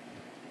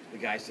the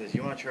guy says,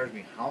 "You want to charge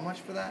me how much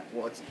for that?"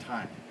 Well, it's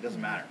time. It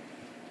doesn't matter.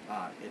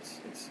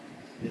 It's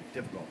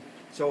difficult.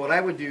 So what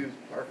I would do,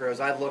 Parker, is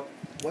I'd look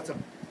what's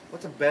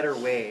a better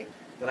way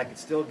that I could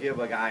still give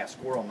a guy a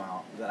squirrel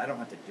mount that I don't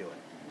have to do it.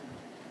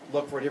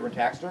 Look for a different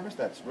taxidermist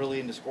that's really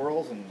into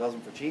squirrels and does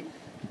them for cheap.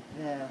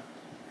 Yeah.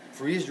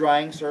 Freeze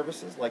drying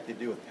services like they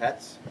do with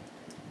pets.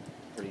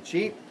 Pretty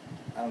cheap.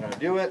 I'm going to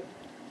do it.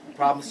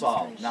 Problem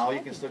solved. Now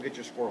you can still get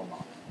your squirrel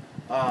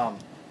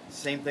mount.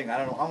 Same thing.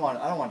 I don't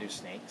want to do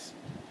snakes.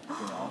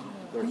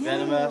 They're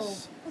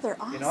venomous. Oh,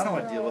 they're awesome. I don't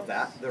want to deal with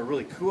that. They're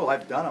really cool.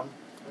 I've done them,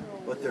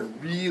 but they're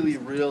really,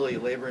 really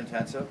labor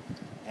intensive,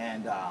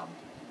 and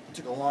it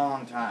took a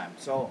long time.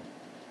 So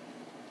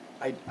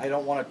I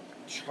don't want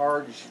to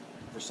charge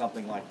for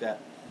something like that.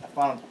 I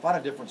found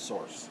a different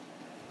source.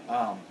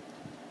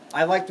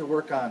 I like to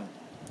work on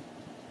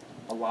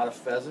a lot of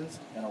pheasants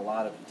and a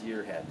lot of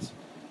deer heads.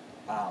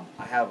 I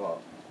have a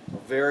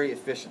very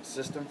efficient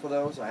system for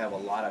those. I have a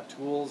lot of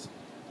tools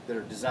that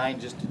are designed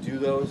just to do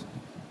those.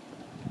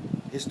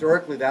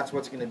 Historically, that's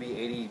what's going to be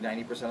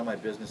 80-90% of my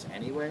business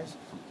anyways.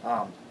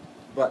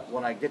 But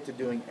when I get to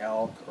doing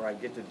elk or I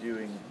get to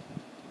doing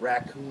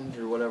raccoons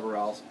or whatever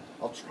else,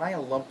 I'll try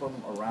and lump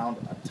them around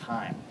a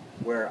time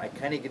where I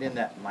kind of get in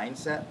that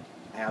mindset.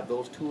 I have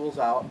those tools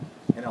out,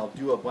 and I'll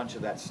do a bunch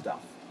of that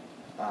stuff.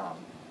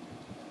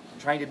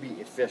 Trying to be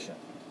efficient.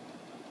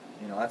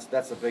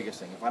 That's the biggest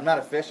thing. If I'm not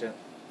efficient,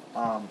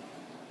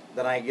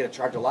 then I get to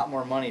charge a lot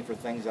more money for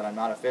things that I'm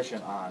not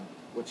efficient on,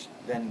 which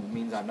then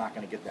means I'm not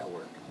going to get that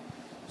work.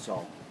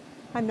 So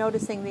I'm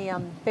noticing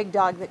the big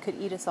dog that could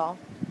eat us all.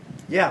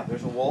 yeah,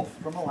 there's a wolf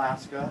from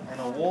Alaska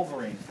and a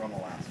wolverine from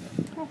Alaska.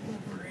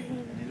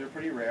 And these are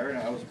pretty rare, and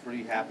I was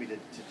pretty happy to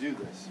do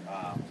this.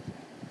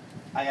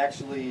 I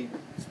actually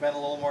spent a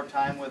little more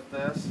time with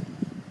this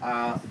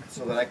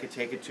so that I could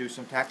take it to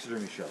some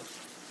taxidermy shows.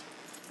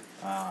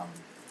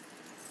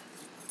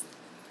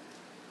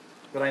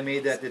 But I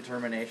made that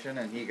determination,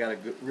 and he got a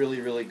really,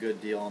 really good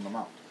deal on the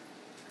mount.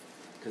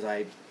 Because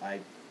I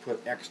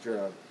put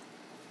extra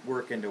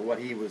work into what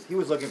he was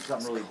looking for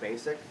something really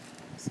basic.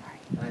 Sorry.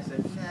 And I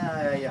said,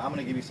 yeah, I'm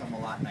going to give you something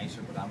a lot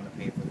nicer, but I'm going to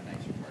pay for the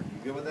nicer part.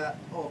 You good with that?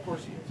 Oh, of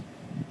course he is.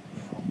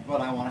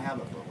 But I want to have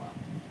it for a while.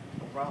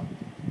 No problem.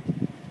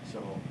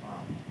 So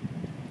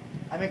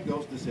I make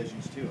those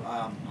decisions too.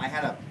 I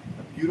had a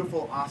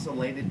beautiful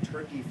ocellated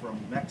turkey from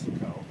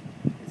Mexico.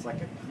 It's like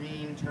a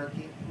green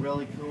turkey,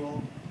 really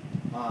cool.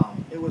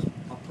 It was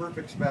a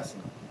perfect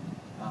specimen.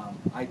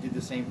 I did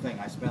the same thing.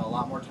 I spent a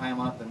lot more time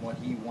on it than what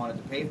he wanted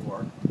to pay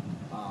for,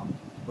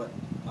 but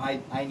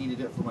I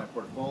needed it for my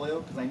portfolio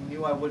because I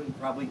knew I wouldn't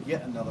probably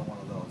get another one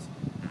of those.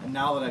 And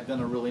now that I've done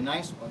a really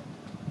nice one,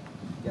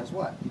 guess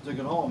what? He took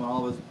it home, and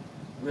all of his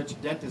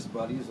rich dentist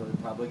buddies are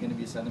probably going to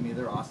be sending me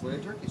their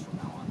ocellated turkeys from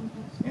now on.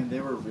 And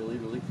they were really,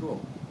 really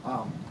cool.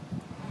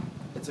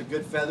 It's a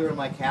good feather in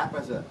my cap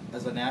as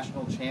a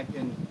national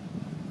champion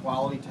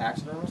quality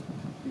taxidermist,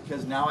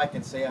 because now I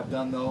can say I've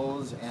done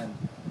those, and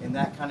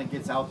that kind of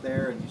gets out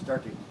there, and you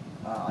start to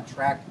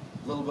attract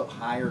a little bit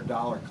higher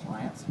dollar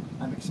clients.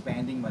 I'm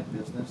expanding my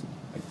business.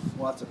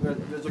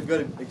 There's a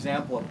good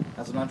example of,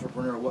 as an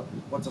entrepreneur,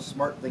 what's a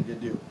smart thing to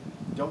do.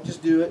 Don't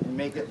just do it and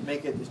make it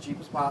as cheap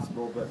as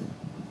possible, but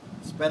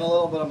spend a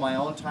little bit of my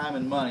own time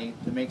and money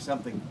to make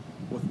something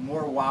with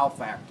more wow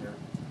factor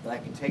that I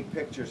can take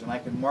pictures and I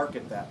can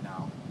market that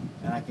now.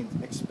 and I can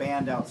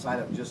expand outside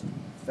of just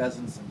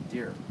pheasants and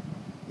deer.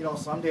 You know,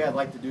 someday I'd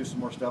like to do some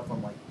more stuff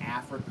on like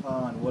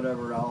Africa and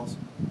whatever else.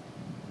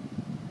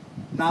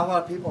 Not a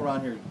lot of people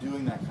around here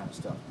doing that kind of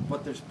stuff,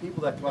 but there's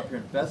people that come up here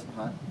and pheasant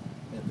hunt,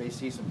 and if they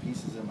see some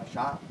pieces in my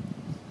shop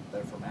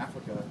that are from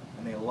Africa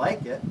and they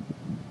like it,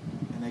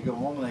 and they go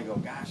home and they go,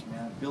 gosh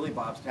man, Billy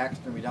Bob's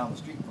taxidermy down the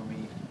street from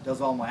me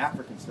does all my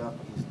African stuff,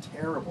 but he's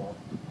terrible.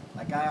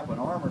 That guy up in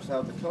Armour,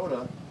 South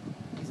Dakota,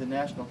 he's a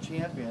national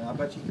champion. I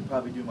bet you could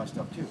probably do my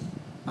stuff too.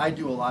 I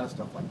do a lot of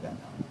stuff like that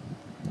now,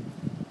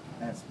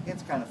 and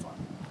it's kind of fun.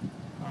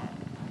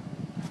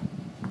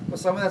 But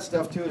some of that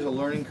stuff too is a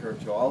learning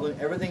curve too.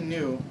 Everything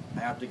new, I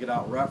have to get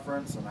out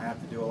reference, and I have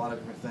to do a lot of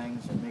different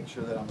things and make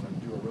sure that I'm going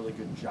to do a really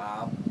good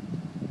job.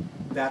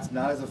 That's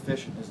not as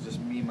efficient as just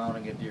me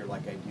mounting a deer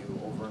like I do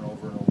over and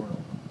over and over and over.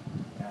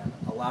 And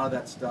a lot of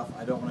that stuff,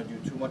 I don't want to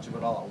do too much of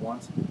it all at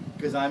once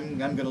because I'm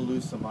going to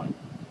lose some money.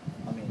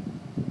 I mean,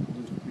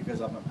 because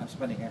I'm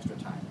spending extra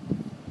time.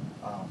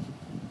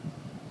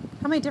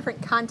 How many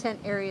different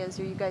content areas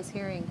are you guys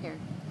hearing here?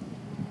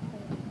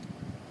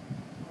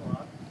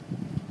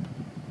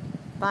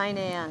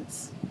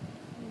 Finance,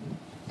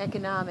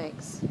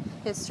 economics,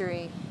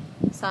 history,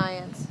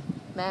 science,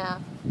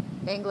 math,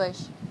 English,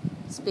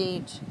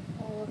 speech,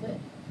 All of it.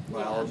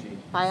 Biology.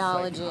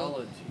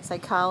 biology,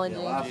 psychology,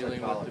 Yeah, lots of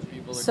Dealing with psychology. the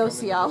people that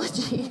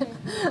sociology. Oh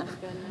my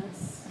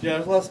goodness. Yeah,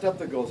 there's a lot of stuff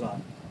that goes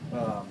on. A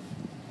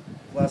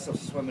lot of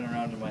stuff swimming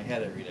around in my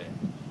head every day.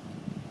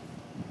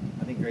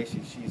 I think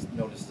Gracie, she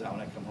notices that when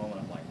I come home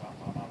and I'm like, blah,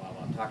 blah, blah, blah,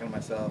 blah, talking to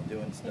myself,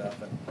 doing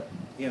stuff, and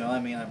you know, I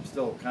mean, I'm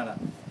still kind of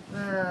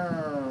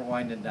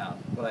winding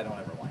down, but I don't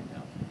ever wind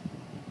down.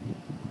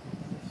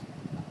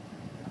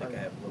 I think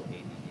I have a little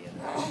ADD in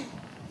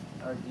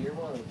there. Are deer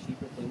one of the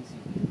cheaper things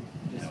you do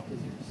just No.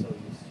 because you're so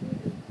used to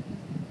it?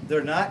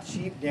 They're not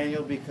cheap,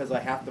 Daniel, because I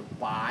have to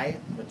buy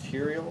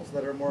materials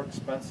that are more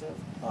expensive.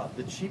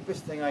 The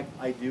cheapest thing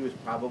I do is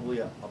probably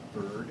a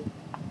bird,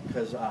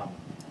 because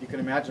you can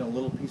imagine a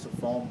little piece of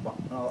foam.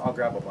 I'll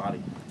grab a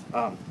body.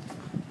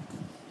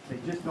 They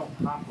just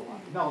don't pop a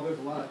lot. No, there's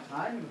a lot of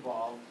time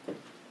involved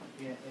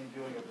in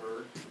doing a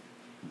bird.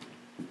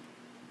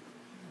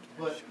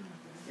 But,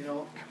 you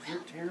know,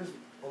 here's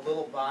a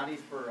little body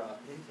for a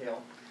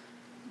pintail.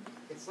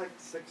 It's like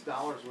 $6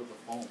 worth of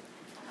foam,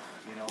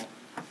 you know.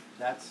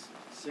 That's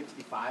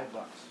 $65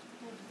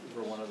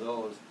 for one of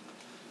those.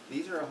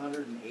 These are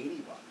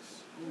 $180.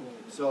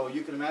 So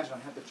you can imagine I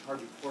have to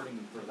charge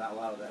accordingly for a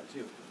lot of that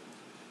too.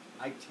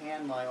 I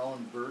tan my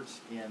own bird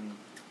skin,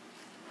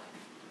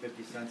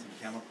 50 cents in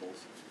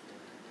chemicals.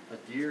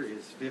 A deer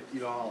is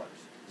 $50.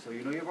 So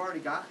you know you've already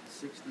got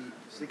 60,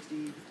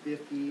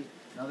 50,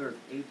 another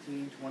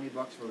 18, 20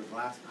 bucks for the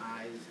glass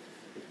eyes,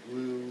 the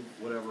glue,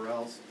 whatever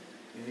else.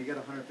 And you get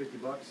 150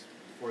 bucks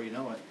before you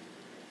know it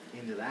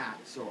into that.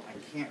 So I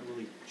can't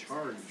really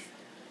charge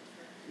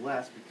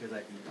less because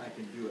I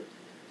can do it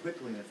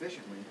quickly and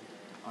efficiently.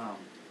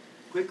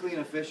 Quickly and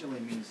efficiently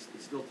means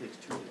it still takes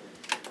 2 days.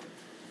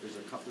 There's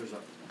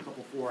a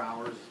couple 4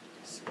 hours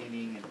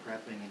skinning and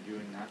prepping and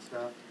doing that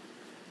stuff.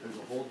 There's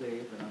a whole day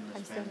that I'm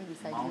going to spend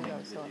mounting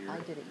the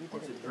deer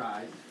once it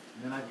dries,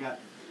 and then I've got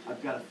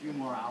a few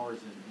more hours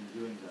in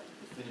doing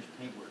the finished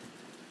paintwork.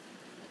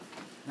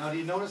 Now, do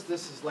you notice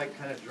this is like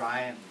kind of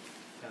dry and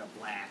kind of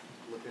black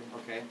looking?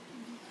 Okay,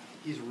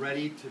 he's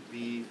ready to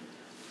be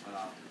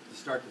to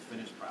start the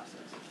finish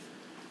process.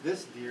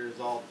 This deer is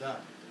all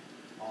done.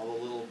 All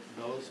the little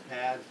nose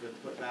pads been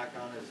put back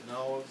on his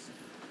nose.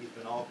 He's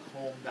been all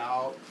combed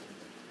out.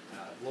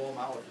 Blow him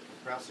out with the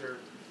compressor,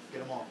 get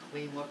them all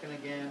clean looking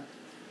again.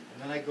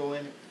 And then I go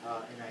in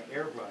and I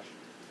airbrush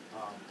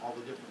all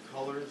the different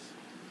colors.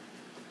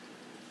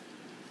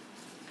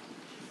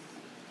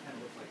 Kind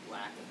of looks like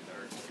black and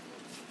dark.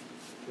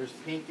 There's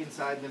pink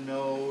inside the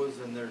nose,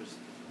 and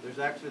there's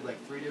actually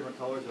like 3 different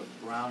colors of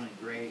brown and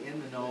gray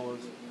in the nose,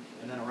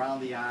 and then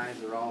around the eyes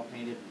they're all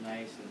painted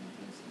nice,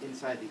 and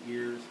inside the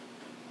ears.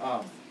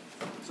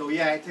 So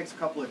yeah, it takes a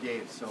couple of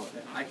days, so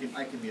I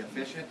can be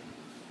efficient,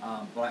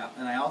 but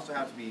I also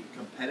have to be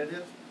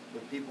competitive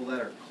with people that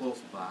are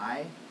close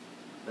by,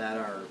 that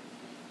are,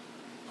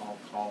 I'll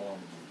call them,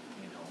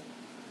 you know,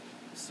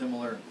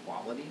 similar in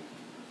quality.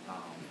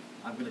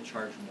 I'm going to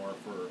charge more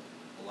for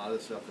a lot of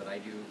the stuff that I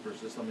do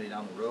versus somebody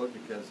down the road,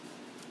 because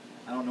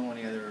I don't know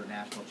any other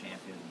national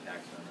champion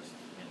taxidermists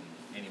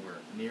in anywhere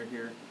near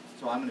here,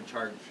 so I'm going to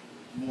charge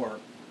more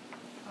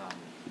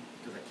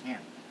because I can.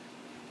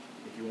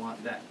 If you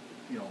want that,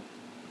 you know,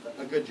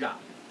 a good job,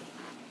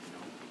 you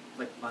know,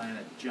 like buying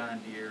a John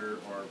Deere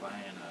or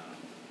buying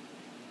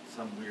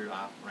some weird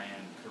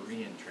off-brand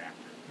Korean tractor.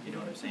 You know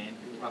what I'm saying?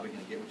 You're probably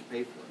going to get what you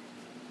pay for.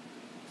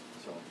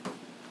 So,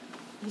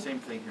 same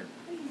thing here.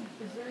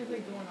 Is there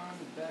anything going on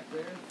back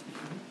there?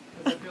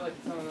 Because I feel like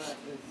some of that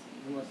is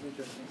the most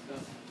interesting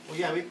stuff. Well,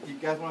 yeah, you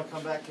guys want to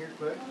come back here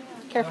quick?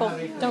 Careful,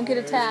 don't get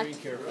attacked.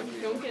 Very careful.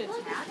 Don't get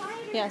attacked.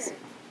 Yes,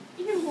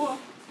 Ew.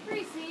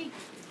 Gracie.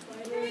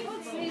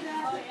 Don't say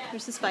that.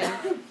 there's the spider.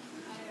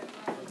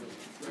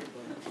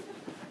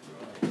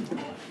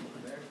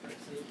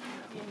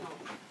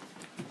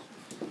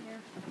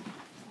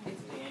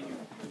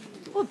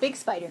 big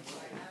spider.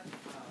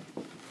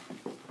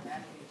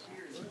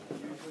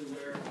 Usually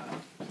where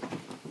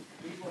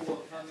people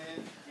will come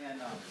in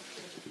and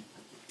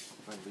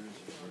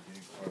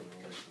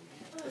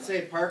let's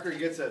say Parker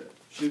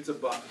shoots a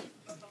buck,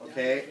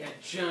 okay? Yeah,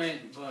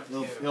 giant buck.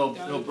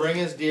 He'll bring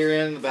his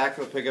deer in the back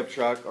of a pickup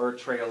truck or a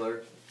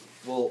trailer.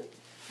 We'll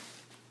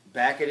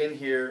back it in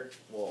here.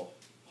 We'll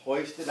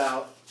hoist it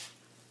out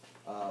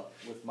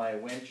with my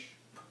winch.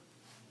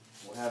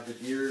 We'll have the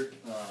deer.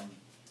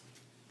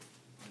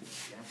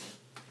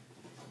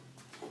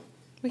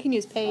 We can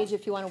use Paige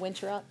if you want to winch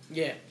her up.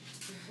 Yeah.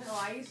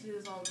 Oh, I used to do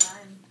this all the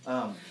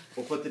time.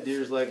 We'll put the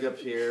deer's leg up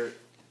here.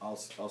 I'll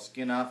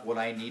skin off what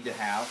I need to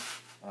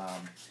have,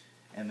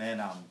 and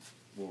then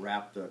we'll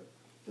wrap the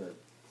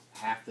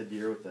half the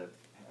deer with the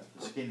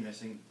skin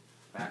missing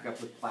back up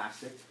with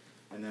plastic,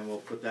 and then we'll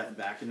put that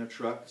back in the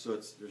truck so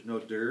there's no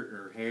dirt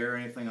or hair or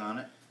anything on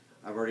it.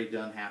 I've already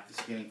done half the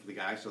skinning for the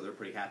guy, so they're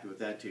pretty happy with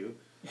that too.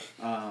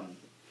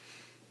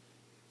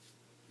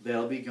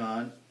 They'll be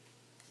gone.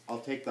 I'll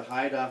take the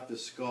hide off the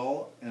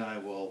skull, and I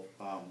will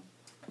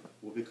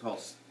what we call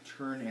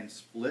turn and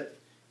split,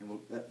 and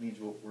that means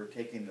we're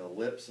taking the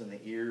lips and the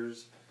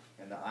ears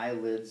and the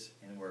eyelids,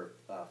 and we're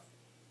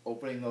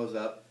opening those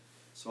up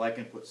so I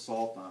can put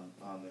salt on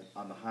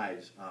the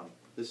hides.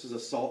 This is a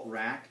salt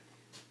rack.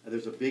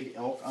 There's a big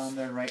elk on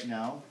there right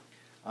now.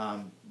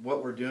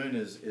 What we're doing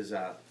is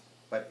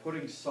by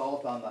putting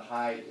salt on the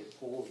hide, it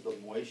pulls the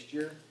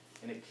moisture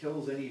and it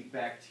kills any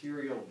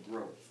bacterial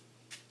growth.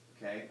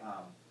 Okay.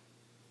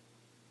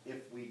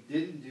 If we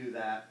didn't do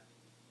that,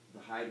 the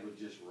hide would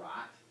just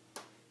rot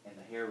and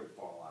the hair would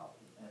fall out,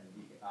 and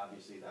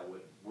obviously that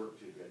wouldn't work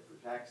too good for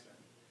taxidermy.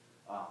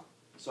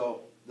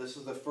 So this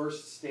is the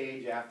first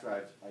stage after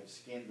I've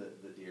skinned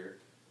the deer,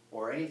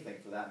 or anything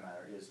for that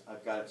matter, is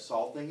I've got it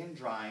salting and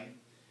drying,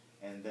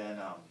 and then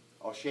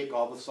I'll shake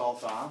all the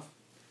salt off,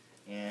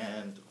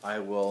 and I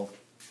will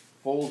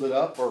fold it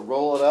up or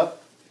roll it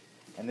up,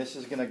 and this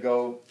is going to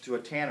go to a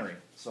tannery.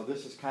 So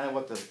this is kind of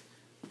what the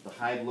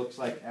hide looks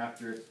like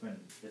after it's been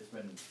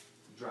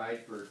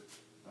dried for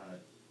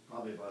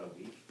probably about a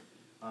week.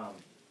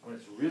 When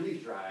it's really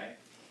dry,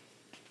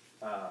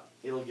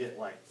 it'll get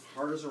like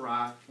hard as a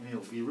rock, and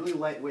it'll be really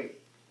lightweight,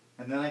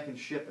 and then I can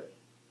ship it.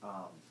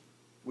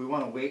 We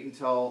want to wait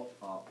until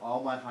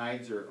all my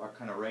hides are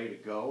kind of ready to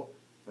go.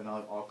 Then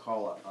I'll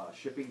call a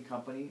shipping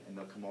company, and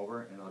they'll come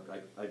over, and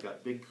I've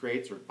got big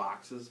crates or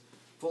boxes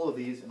full of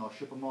these, and I'll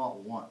ship them all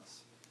at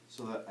once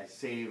so that I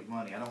save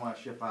money. I don't want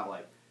to ship out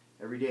like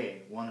every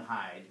day one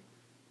hide.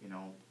 You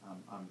know,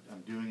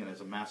 I'm doing it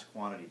as a mass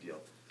quantity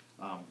deal.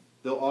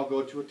 They'll all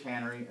go to a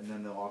tannery, and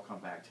then they'll all come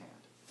back tanned.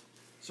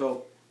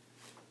 So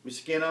we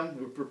skin them,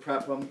 we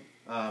prep them.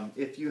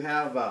 If you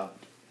have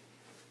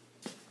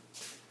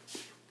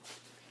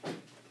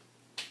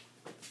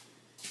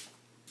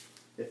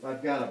if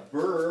I've got a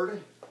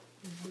bird,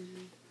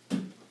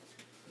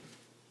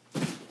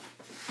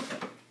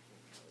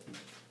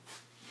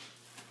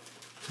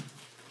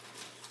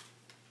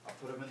 I'll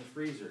put them in the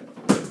freezer.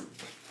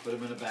 Put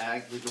them in a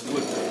bag. There's a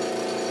wood.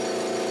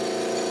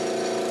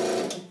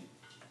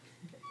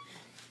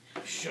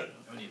 Shut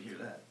up! I didn't hear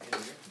that.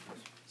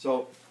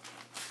 So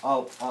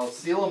I'll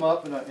seal them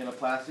up in a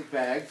plastic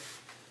bag.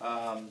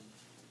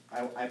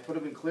 I put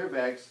them in clear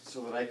bags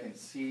so that I can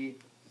see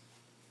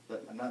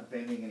that I'm not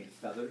bending any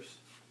feathers.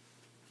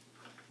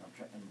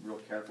 I'm real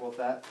careful with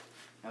that.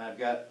 And I've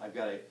got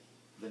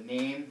the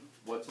name,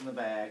 what's in the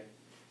bag,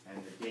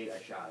 and the date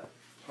I shot it.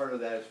 Part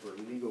of that is for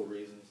legal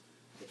reasons.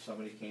 If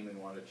somebody came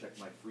and wanted to check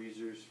my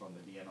freezers from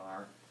the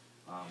DNR,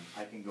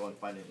 I can go and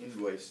find an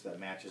invoice that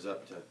matches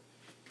up to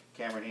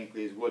Cameron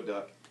Hinckley's wood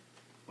duck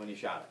when he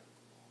shot it.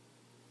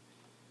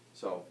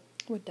 So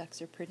Wood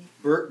ducks are pretty.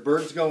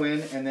 birds go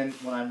in, and then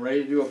when I'm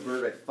ready to do a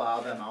bird, I thaw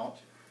them out.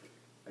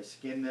 I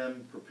skin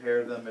them,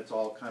 prepare them. It's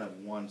all kind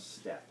of one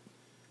step.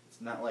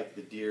 It's not like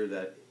the deer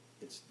that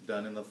it's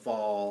done in the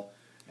fall,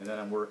 and then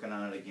I'm working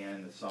on it again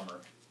in the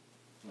summer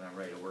when I'm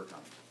ready to work on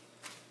it.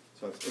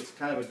 So it's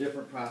kind of a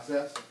different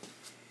process.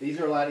 These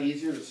are a lot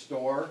easier to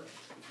store.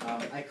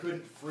 I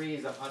couldn't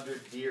freeze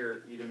 100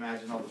 deer. You'd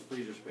imagine all the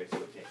freezer space it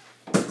would take.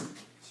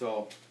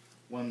 So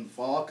when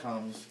fall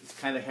comes, it's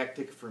kind of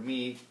hectic for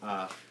me.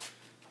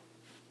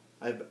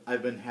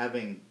 I've been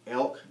having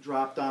elk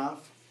dropped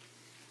off.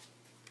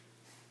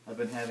 I've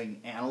been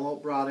having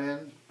antelope brought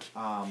in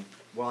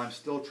while I'm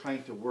still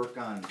trying to work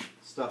on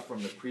stuff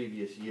from the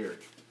previous year.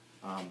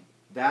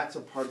 That's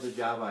a part of the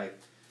job I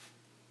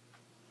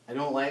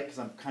don't like because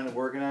I'm kind of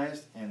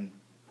organized,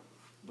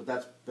 but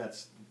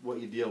that's what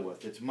you deal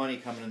with. It's money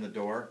coming in the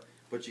door,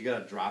 but you got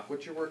to drop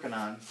what you're working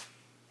on.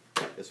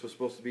 This was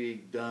supposed to be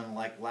done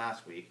like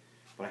last week,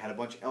 but I had a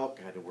bunch of elk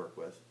I had to work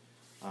with.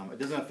 It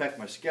doesn't affect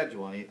my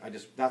schedule any.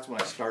 That's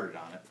when I started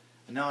on it,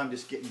 and now I'm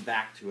just getting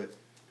back to it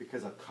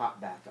because I've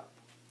caught back up.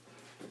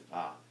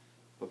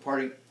 But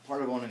part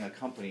of owning a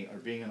company or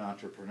being an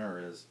entrepreneur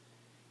is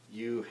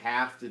you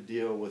have to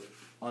deal with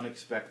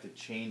unexpected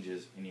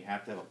changes, and you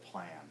have to have a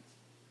plan.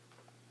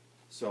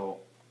 So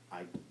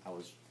I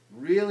was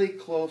really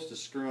close to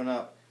screwing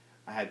up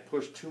I had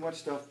pushed too much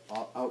stuff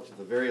out to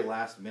the very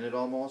last minute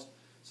almost,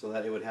 so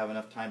that it would have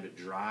enough time to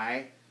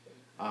dry.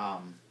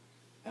 And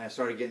I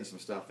started getting some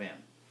stuff in,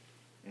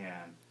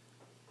 and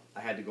I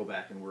had to go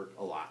back and work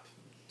a lot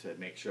to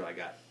make sure I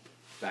got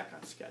back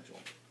on schedule.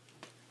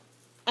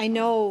 I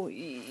know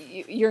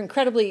you're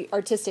incredibly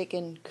artistic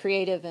and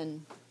creative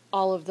and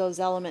all of those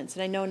elements,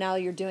 and I know now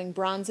you're doing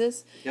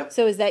bronzes. Yep.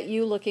 So is that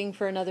you looking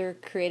for another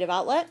creative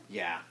outlet?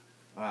 Yeah,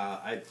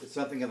 it's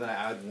something that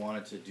I've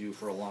wanted to do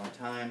for a long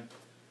time.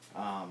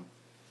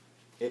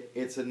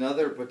 It's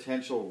another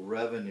potential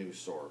revenue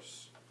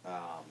source.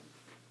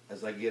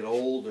 As I get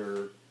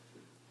older,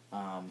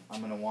 I'm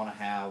going to want to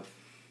have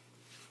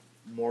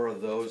more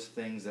of those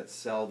things that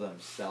sell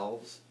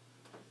themselves.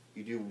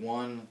 You do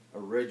one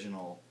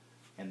original,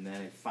 and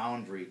then a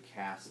foundry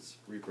casts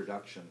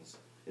reproductions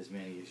as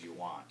many as you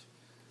want.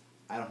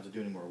 I don't have to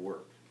do any more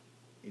work.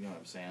 You know what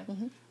I'm saying?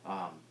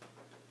 Mm-hmm.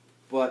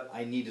 But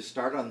I need to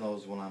start on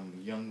those when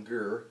I'm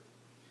younger,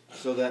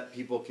 so that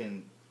people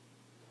can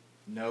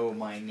know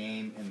my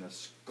name in the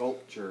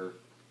sculpture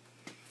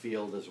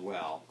field as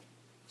well,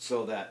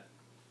 so that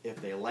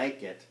if they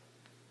like it,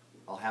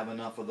 I'll have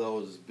enough of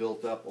those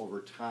built up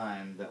over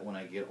time that when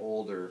I get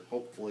older,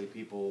 hopefully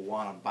people will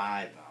want to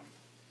buy them.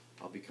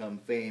 I'll become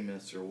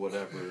famous or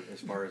whatever as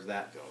far as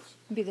that goes.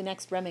 Be the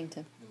next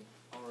Remington.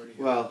 Already have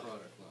Well, a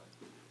product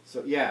line.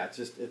 So yeah, it's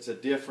just a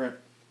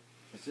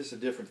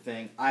different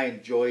thing. I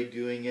enjoy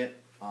doing it,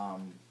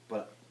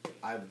 but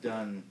I've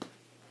done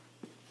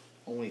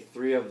only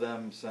 3 of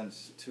them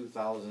since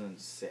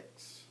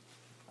 2006.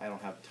 I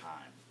don't have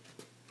time,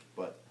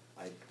 but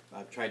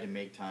I've tried to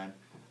make time.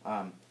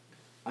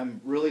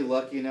 I'm really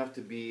lucky enough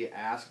to be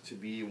asked to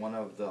be one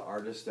of the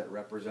artists that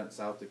represent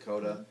South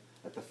Dakota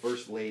at the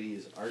First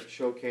Lady's Art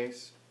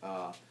Showcase,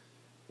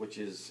 which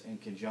is in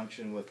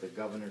conjunction with the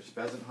Governor's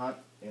Pheasant Hunt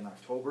in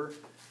October,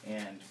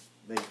 and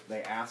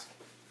they ask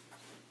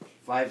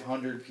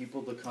 500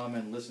 people to come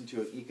and listen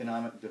to an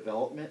economic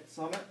development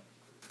summit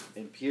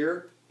in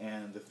Pierre,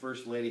 and the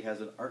First Lady has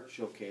an art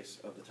showcase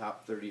of the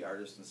top 30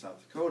 artists in South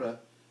Dakota,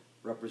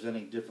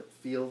 representing different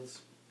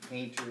fields,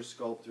 painters,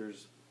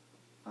 sculptors.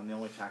 I'm the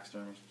only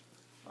taxidermist,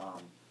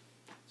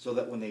 so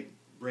that when they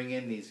bring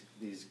in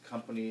these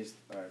companies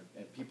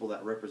and people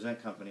that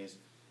represent companies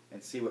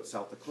and see what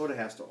South Dakota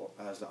has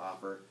to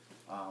offer,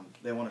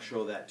 they want to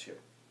show that too.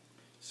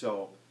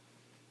 So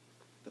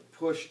the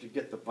push to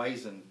get the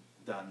bison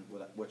done,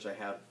 which I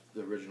have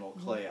the original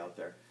clay out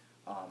there,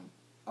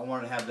 I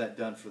wanted to have that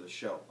done for the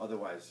show.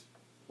 Otherwise,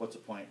 what's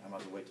the point? I might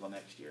have to wait till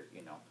next year,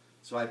 you know.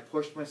 So I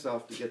pushed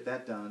myself to get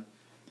that done,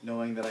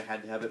 knowing that I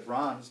had to have it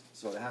bronzed,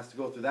 so it has to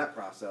go through that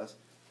process,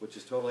 which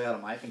is totally out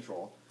of my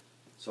control.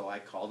 So I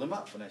called him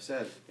up and I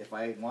said, if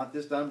I want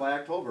this done by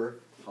October,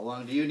 how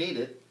long do you need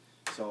it?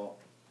 So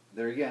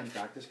there again,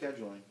 back to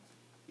scheduling.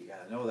 You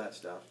gotta know that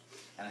stuff.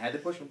 And I had to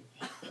push him.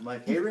 I'm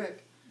like, hey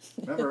Rick,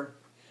 remember,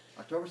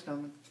 October's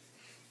coming.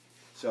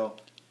 So,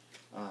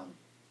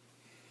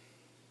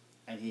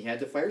 and he had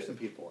to fire some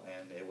people,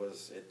 and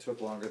it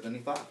took longer than he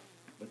thought.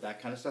 But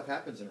that kind of stuff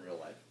happens in real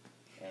life.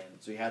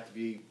 And so you have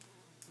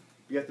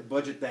to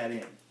budget that in.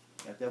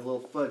 You have to have a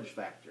little fudge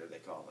factor, they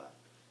call that.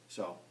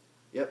 So,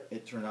 yep,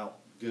 it turned out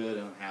good,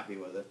 and I'm happy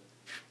with it.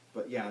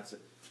 But yeah, it's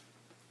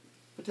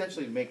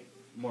potentially make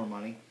more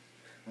money,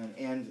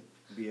 and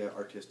be an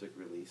artistic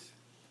release.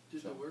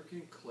 Did the work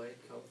in clay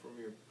come from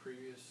your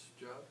previous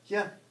job?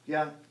 Yeah.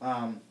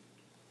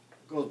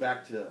 Goes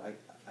back to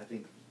I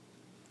think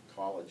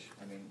college.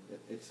 I mean,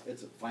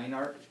 it's a fine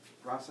art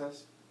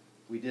process.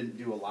 We didn't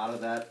do a lot of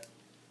that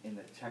in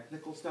the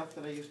technical stuff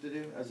that I used to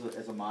do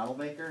as a model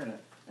maker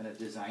and a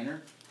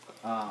designer.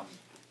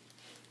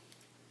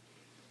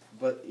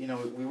 But you know,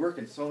 we work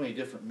in so many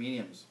different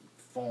mediums: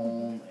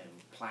 foam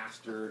and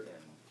plaster,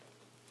 and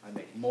I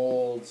make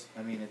molds.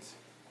 I mean, it's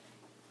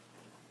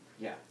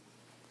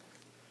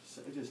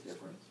just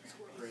different.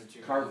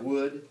 Carved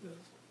wood.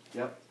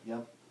 Yep.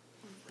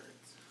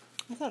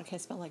 I thought it kind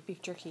of smelled like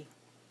beef jerky.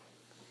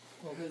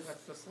 Well,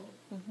 that's the salt.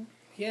 Mm-hmm.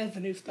 He has the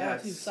new style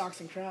Yes. too, socks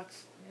and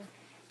Crocs.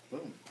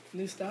 Boom.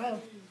 New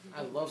style.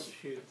 I love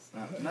shoes.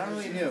 Not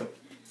really new.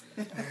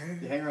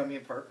 You hang around me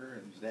and Parker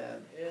and his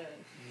dad.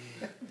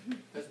 Yeah.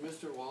 Has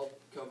Mr. Wald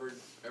covered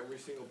every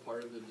single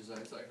part of the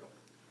design cycle?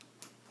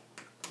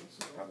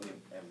 Probably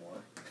and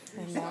more.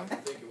 And Stop more.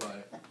 and think about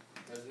it.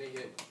 Hasn't he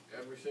hit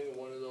every single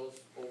one of those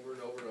over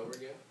and over and over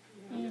again?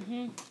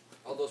 Mm-hmm.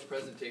 All those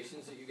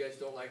presentations that you guys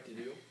don't like to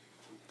do?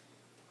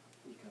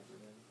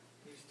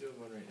 He's doing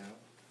one right now.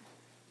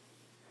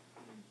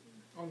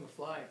 On the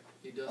fly.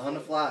 He does On the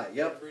one fly,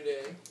 yep. every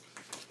day.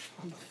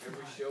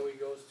 Every show he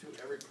goes to,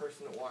 every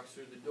person that walks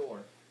through the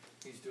door,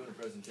 he's doing a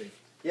presentation.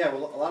 Yeah,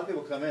 well, a lot of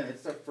people come in.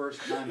 It's their first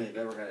time they've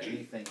ever had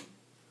anything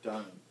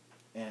done,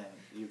 and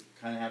you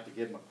kind of have to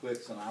give them a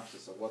quick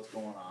synopsis of what's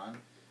going on,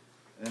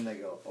 and then they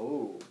go,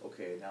 "Oh,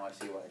 okay, now I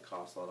see why it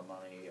costs a lot of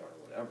money or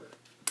whatever."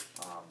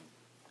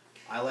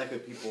 I like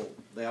it. People,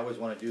 they always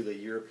want to do the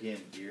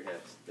European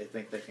gearheads. They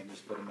think they can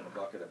just put them in a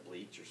bucket of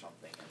bleach or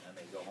something, and then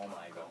they go home and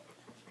I go,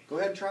 go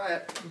ahead and try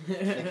it.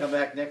 They come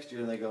back next year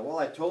and they go, well,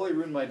 I totally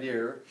ruined my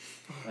deer.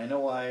 I know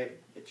why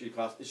it should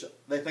cost,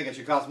 they think it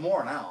should cost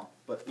more now,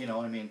 but you know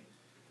what I mean?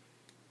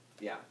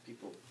 Yeah,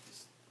 people,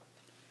 just,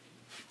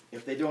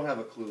 if they don't have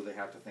a clue, they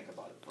have to think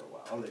about it for a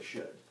while, or they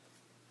should,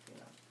 you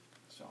know,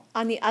 so.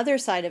 On the other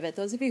side of it,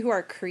 those of you who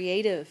are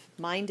creative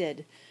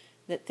minded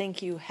that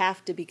think you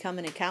have to become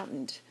an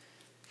accountant,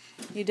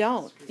 you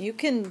don't. You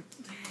can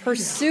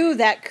pursue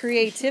that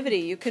creativity.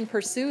 You can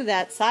pursue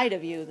that side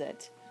of you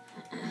that.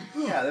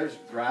 Yeah, there's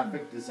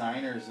graphic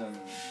designers and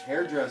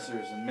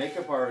hairdressers and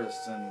makeup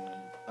artists and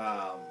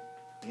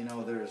you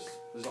know,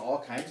 there's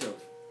all kinds of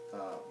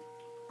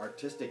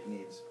artistic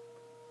needs.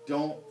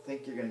 Don't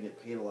think you're going to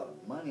get paid a lot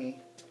of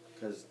money,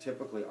 because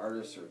typically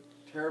artists are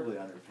terribly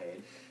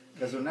underpaid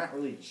because they're not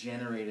really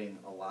generating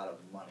a lot of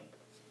money.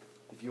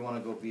 If you want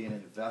to go be an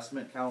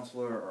investment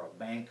counselor or a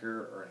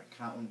banker or an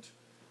accountant,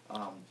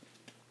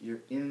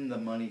 you're in the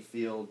money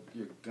field,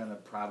 you're going to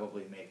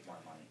probably make more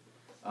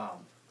money.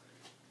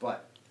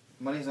 But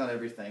money's not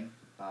everything,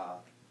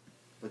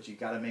 but you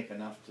got to make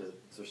enough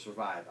to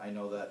survive. I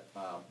know that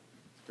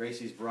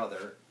Gracie's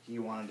brother, he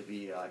wanted to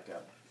be like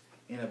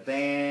in a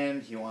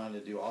band, he wanted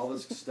to do all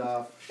this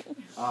stuff,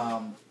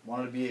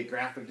 wanted to be a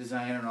graphic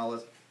designer and all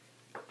this.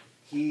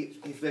 He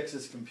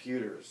fixes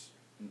computers,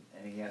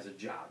 and he has a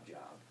job.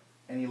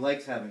 And he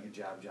likes having a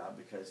job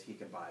because he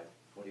can buy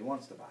what he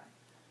wants to buy.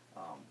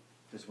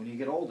 Because when you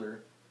get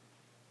older,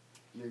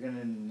 you're going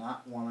to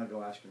not want to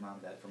go ask your mom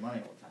and dad for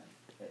money all the time.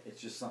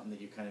 It's just something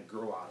that you kind of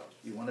grow out of.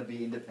 You want to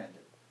be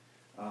independent.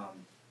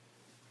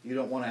 You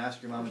don't want to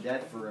ask your mom and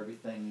dad for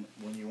everything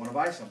when you want to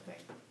buy something,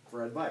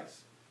 for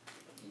advice.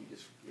 You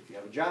just, if you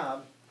have a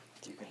job,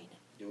 you can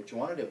do what you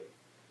want to do.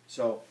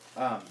 So,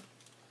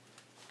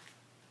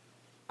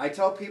 I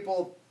tell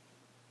people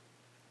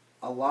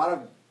a lot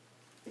of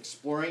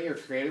exploring your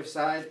creative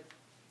side,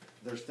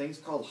 there's things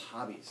called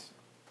hobbies.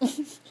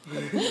 You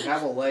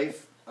have a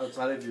life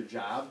outside of your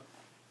job,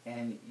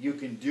 and you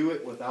can do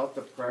it without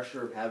the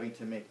pressure of having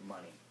to make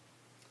money.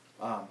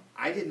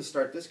 I didn't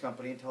start this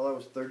company until I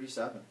was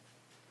 37.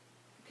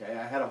 Okay,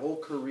 I had a whole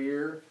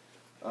career,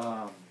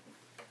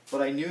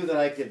 but I knew that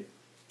I could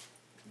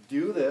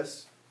do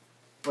this,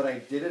 but I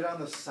did it on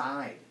the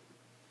side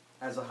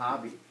as a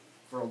hobby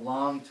for a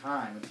long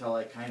time until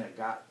I kind of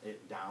got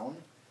it down.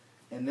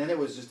 And then it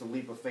was just a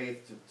leap of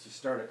faith to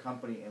start a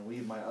company and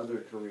leave my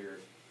other career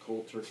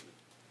cold turkey.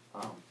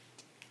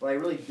 But I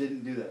really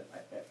didn't do that.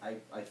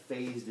 I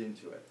phased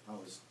into it. I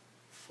was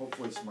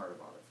hopefully smart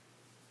about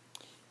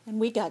it. And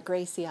we got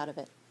Gracie out of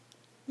it.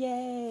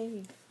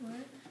 Yay. What?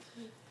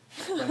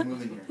 I'm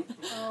moving here.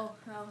 Oh,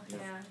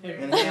 yeah.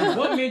 And Hannah.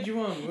 What made you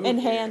want to move? And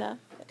here? Hannah.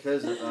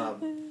 Because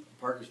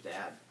Parker's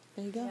dad.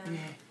 There you go.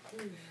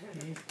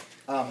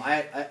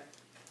 Yeah.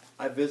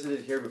 I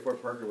visited here before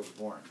Parker was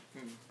born.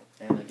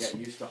 And I got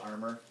used to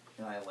Armour,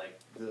 and I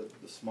liked the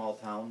small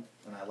town,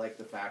 and I liked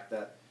the fact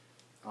that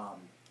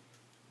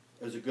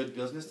it was a good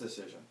business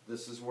decision.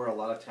 This is where a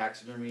lot of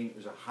taxidermy,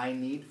 there's a high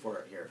need for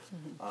it here.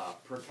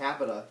 Per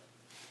capita,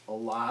 a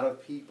lot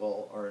of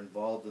people are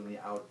involved in the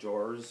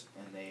outdoors,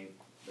 and they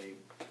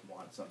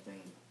want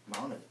something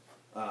mounted.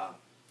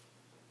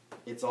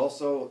 It's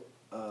also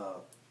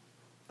a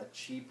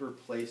cheaper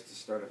place to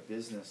start a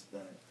business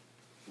than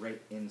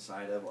right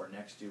inside of or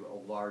next to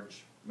a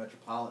large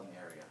metropolitan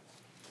area.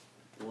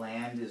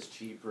 Land is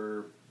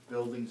cheaper,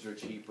 buildings are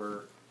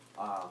cheaper,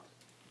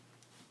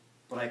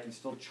 but I can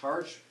still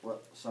charge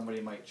what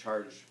somebody might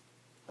charge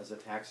as a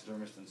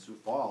taxidermist in Sioux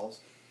Falls,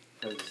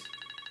 because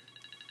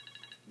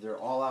they're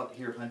all out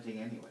here hunting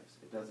anyways.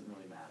 It doesn't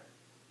really matter.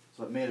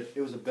 So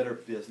it was a better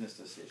business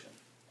decision,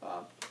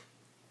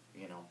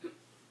 you know.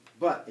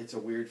 But it's a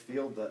weird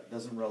field that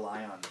doesn't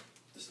rely on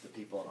just the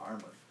people in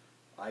Armour.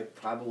 I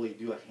probably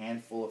do a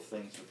handful of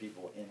things for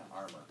people in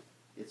Armour.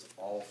 It's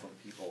all from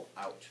people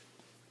out.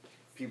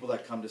 People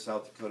that come to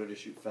South Dakota to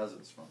shoot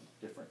pheasants from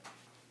different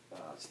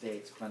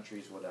states,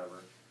 countries,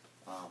 whatever.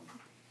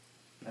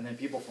 And then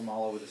people from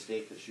all over the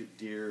state that shoot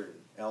deer and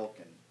elk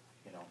and,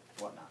 you know,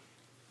 whatnot.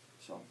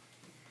 So.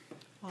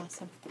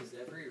 Awesome. Is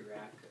every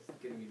rack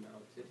going to be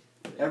mounted?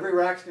 Every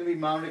rack's going to be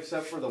mounted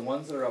except for the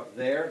ones that are up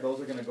there.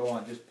 Those are going to go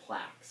on just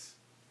plaques.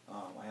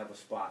 I have a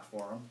spot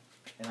for them.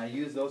 And I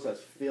use those as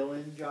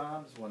fill-in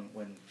jobs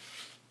when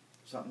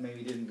something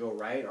maybe didn't go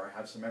right or I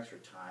have some extra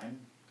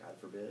time. God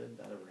forbid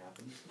that ever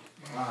happens.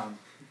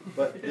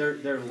 But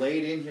they're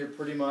laid in here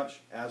pretty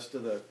much as to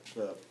the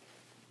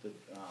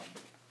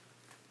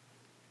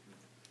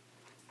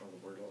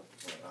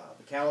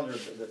calendar,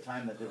 the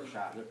time that they were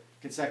shot, they're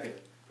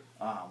consecutive.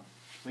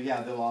 So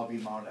yeah, they'll all be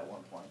mounted at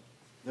one point.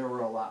 There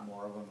were a lot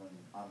more of them, and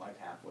I'm like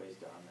halfway's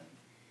done,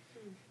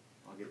 and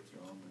I'll get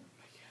through them.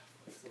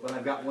 But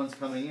I've got ones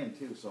coming in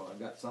too, so I've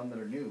got some that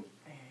are new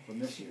from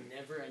this year.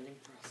 Never-ending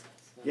process.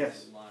 That's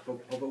Yes, a lot.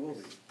 hope it will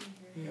be.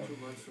 Yeah. 2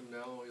 months from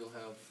now, you'll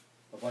have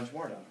A bunch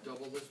more done.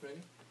 double this many?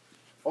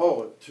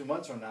 Oh, 2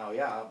 months from now,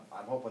 yeah,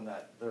 I'm hoping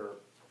that there's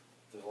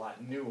a lot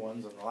of new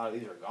ones, and a lot of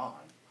these are gone.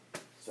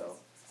 So,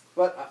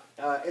 but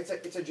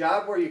it's a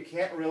job where you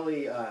can't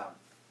really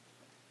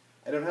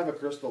I don't have a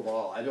crystal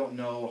ball. I don't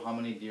know how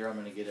many deer I'm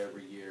going to get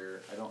every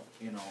year. I don't,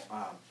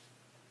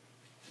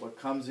 what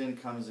comes in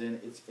comes in.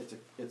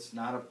 It's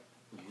not a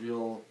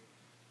real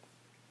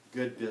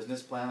good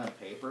business plan on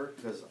paper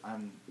because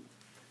I'm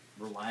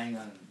relying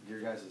on your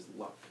guys'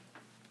 luck.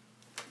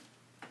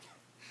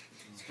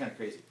 It's kind of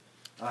crazy.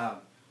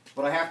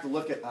 But I have to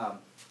look at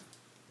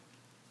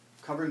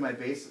covering my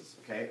bases,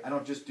 okay? I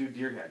don't just do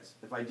deer heads.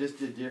 If I just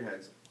did deer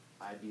heads,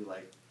 I'd be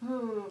like,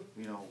 am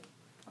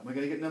I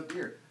going to get enough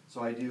deer?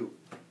 So I do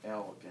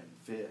elk and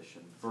fish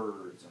and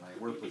birds, and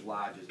I work with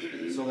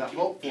lodges so that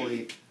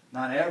hopefully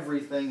not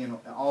everything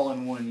all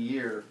in one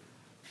year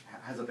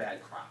has a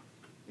bad crop.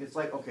 It's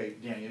like, okay,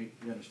 Dan, you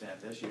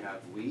understand this. You have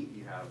wheat,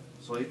 you have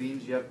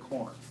soybeans, you have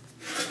corn.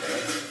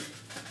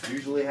 Okay?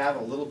 Usually have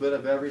a little bit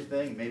of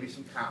everything, maybe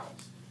some cows.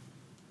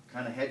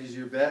 Kind of hedges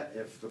your bet.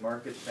 If the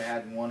market's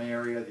bad in one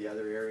area, the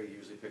other area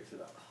usually picks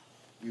it up.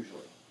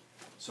 Usually.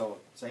 So,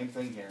 same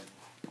thing here.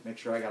 Make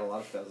sure I got a lot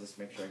of pheasants,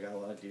 make sure I got a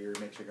lot of deer,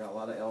 make sure I got a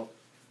lot of elk,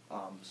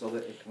 so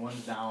that if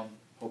one's down,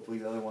 hopefully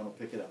the other one will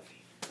pick it up.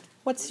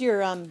 What's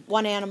your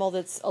one animal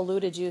that's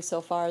eluded you so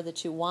far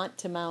that you want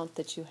to mount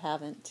that you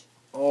haven't?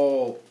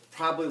 Oh,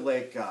 probably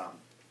like I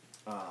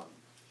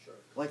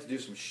like to do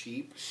some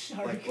sheep,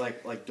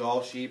 like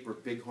doll sheep or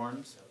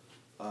bighorns.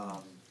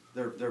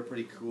 They're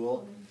pretty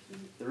cool.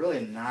 They're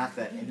really not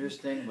that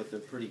interesting, but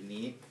they're pretty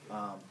neat.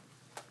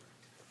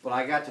 But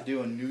I got to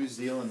do a New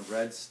Zealand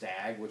red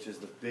stag, which is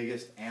the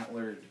biggest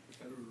antlered,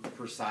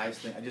 precise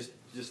thing. I just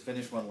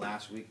finished one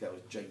last week that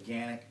was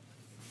gigantic.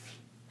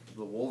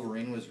 The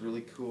wolverine was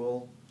really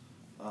cool.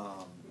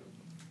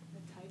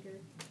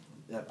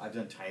 Yeah, I've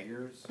done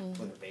tigers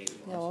with a baby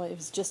ones. No, it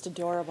was just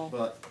adorable.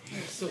 But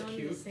So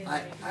cute.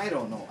 I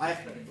don't know.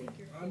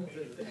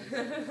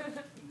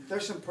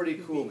 There's some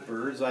pretty cool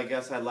birds I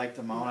guess I'd like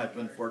to mount. I've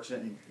been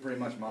fortunate and pretty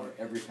much mounted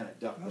every kind of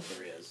duck that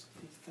there is.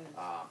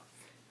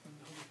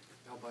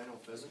 Albino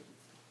pheasant?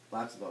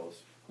 Lots of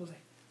those. Jose.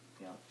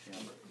 Yeah.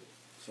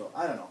 So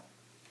I don't know.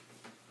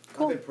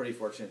 Cool. I've been pretty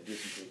fortunate to do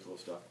some pretty cool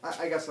stuff.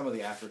 I guess some of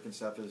the African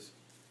stuff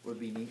would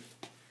be neat.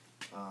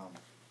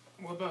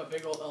 What about a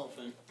big old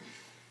elephant?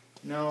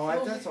 No,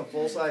 I've done some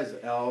full-size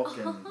elk,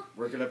 and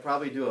we're gonna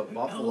probably do a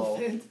buffalo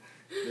Elephant.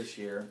 this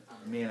year.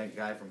 Me and a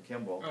guy from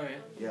Kimball. Oh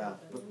yeah. Yeah,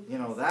 but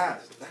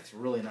that's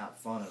really not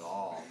fun at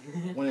all.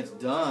 When it's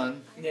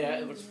done, Yeah,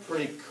 it looks it's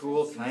pretty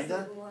cool,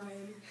 kinda.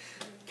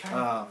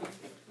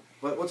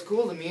 But what's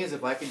cool to me is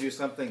if I can do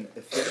something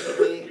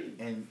efficiently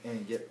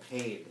and get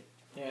paid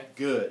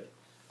good,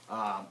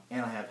 and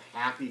I have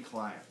happy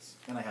clients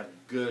and I have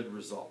good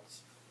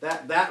results.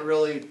 That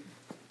really,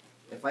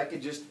 if I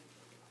could just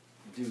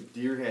do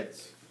deer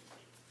heads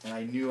and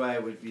I knew I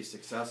would be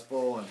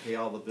successful and pay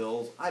all the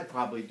bills, I'd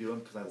probably do them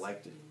because I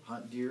like to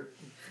hunt deer,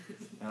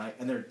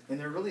 and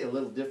they're really a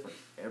little different,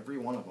 every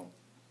one of them,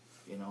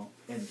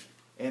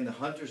 and the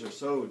hunters are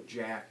so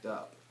jacked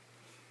up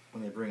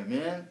when they bring them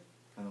in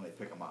and then they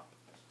pick them up.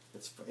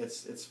 It's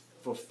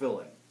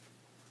fulfilling,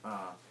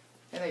 and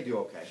they do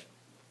okay.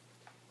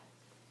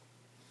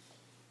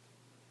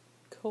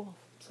 Cool.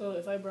 So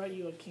if I brought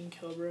you a king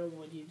cobra,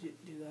 would you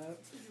do that?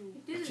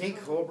 A king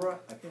cobra,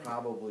 I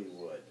probably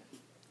would,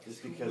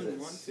 just because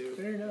wouldn't want it's. to.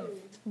 Fair enough.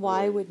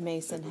 Why Really, would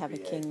Mason that would have a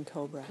be king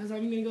cobra? Because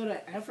I'm gonna go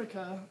to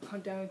Africa,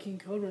 hunt down a king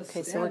cobra.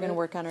 Okay, so stab we're going to it.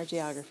 work on our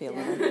geography a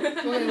little.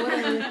 Okay,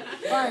 whatever.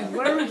 Fine,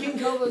 wherever king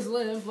cobras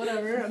live,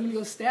 whatever. I'm gonna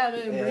go stab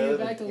it and bring it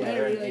back to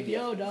Larry. Like,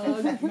 yo,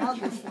 dog, mount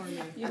this for me.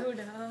 Yo,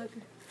 dog.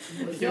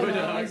 Yo,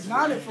 dog,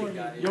 mount it for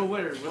me. Yo,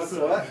 where? What's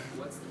what?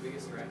 What's the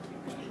biggest rat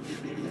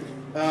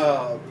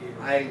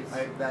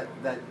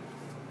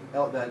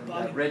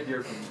That red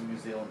deer from New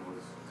Zealand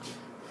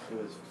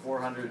was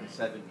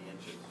 470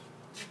 inches,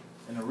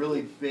 and a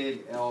really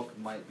big elk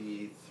might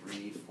be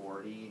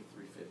 340,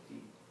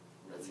 350.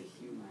 That's a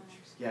huge.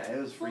 Yeah, it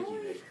was freaky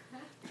big.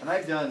 And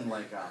I've done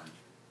like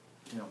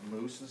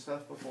moose and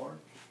stuff before,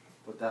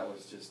 but that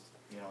was just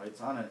it's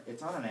on an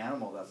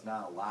animal that's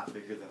not a lot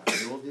bigger than a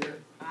mule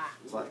deer.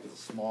 It's like a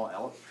small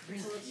elk. So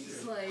it's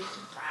just like,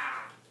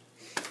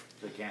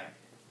 Gigantic.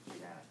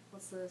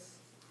 what's this?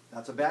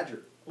 That's a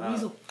badger.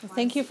 Weasel. Well,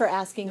 thank you for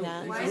asking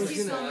that. Why is he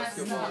so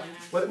messed up?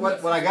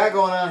 What I got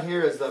going on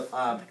here is the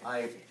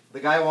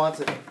guy wants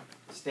it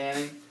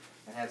standing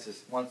and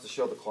wants to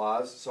show the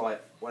claws. So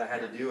what I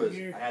had to do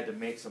is I had to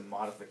make some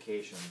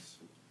modifications,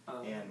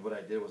 and what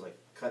I did was I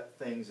cut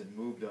things and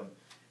moved them,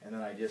 and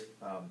then I just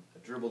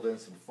dribbled in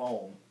some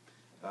foam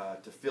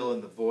to fill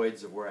in the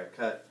voids of where I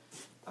cut,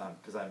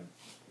 because I'm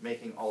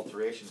making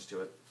alterations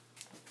to it.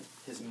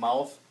 His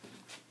mouth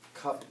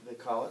cup, they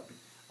call it.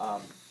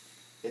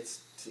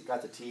 It's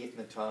got the teeth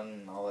and the tongue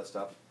and all that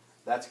stuff.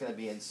 That's going to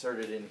be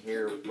inserted in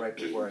here right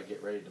before I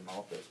get ready to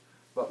mount this.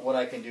 But what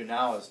I can do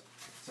now is,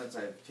 since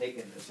I've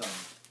taken this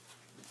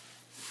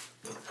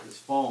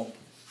foam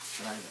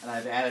and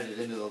I've added it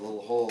into the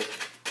little hole,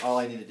 all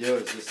I need to do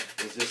is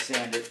just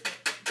sand it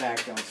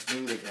back down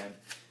smooth again,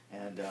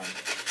 and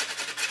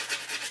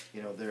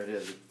you know, there it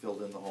is, it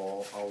filled in the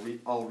hole.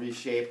 I'll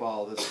reshape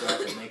all this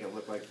stuff and make it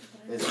look like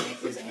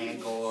his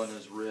ankle and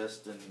his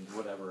wrist and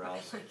whatever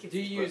else. Do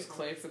you use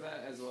clay for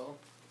that as well?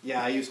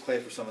 Yeah, I use clay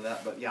for some of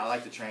that, but yeah, I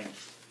like to try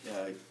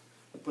and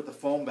put the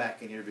foam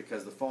back in here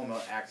because the foam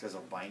acts as a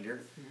binder.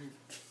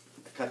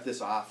 I cut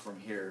this off from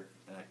here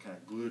and I kind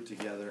of glue it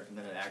together, and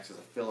then it acts as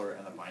a filler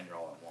and a binder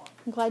all at once.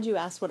 I'm glad you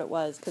asked what it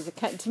was, because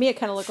to me it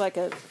kind of looked like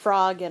a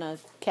frog and a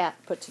cat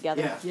put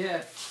together. Yeah.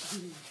 Yeah.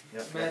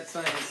 Yep. Mad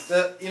science.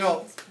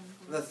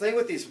 The thing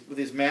with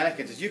these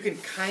mannequins is you can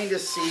kind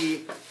of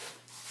see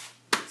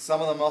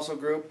some of the muscle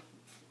group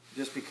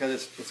just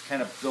because it's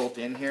kind of built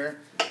in here,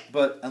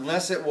 but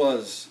unless it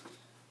was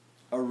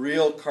a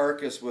real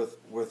carcass with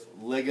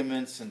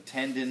ligaments and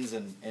tendons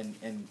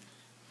and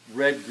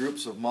red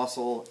groups of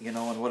muscle, you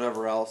know, and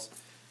whatever else,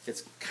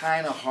 it's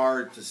kind of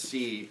hard to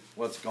see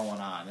what's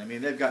going on. I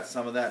mean, they've got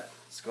some of that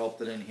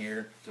sculpted in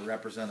here to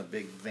represent a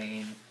big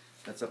vein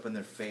that's up in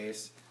their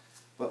face.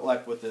 But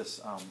like with this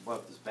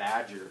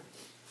badger,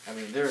 I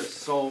mean, there's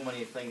so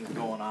many things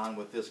going on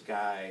with this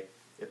guy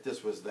if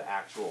this was the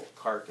actual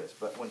carcass.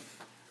 But when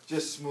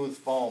just smooth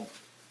foam,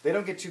 they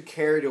don't get too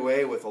carried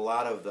away with a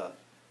lot of the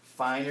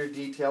finer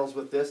details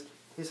with this.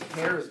 His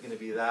hair is going to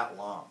be that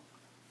long.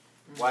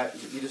 Why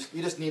you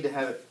just need to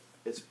have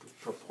it's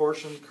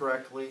proportioned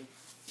correctly,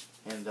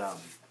 and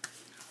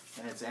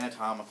it's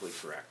anatomically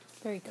correct.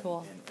 Very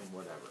cool. And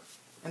whatever.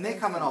 And they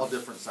come in all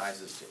different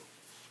sizes too.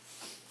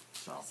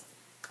 So,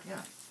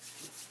 yeah.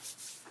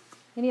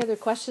 Any other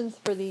questions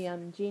for the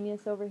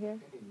genius over here?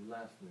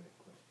 Last minute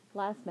question.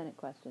 Last minute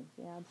questions.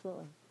 Yeah,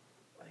 absolutely.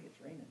 I think it's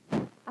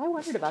raining. I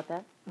wondered about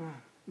that.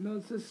 No,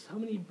 it's just how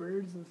many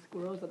birds and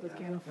squirrels that this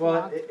can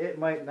Well, flock. it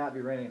might not be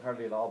raining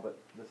hardly at all, but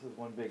this is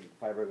one big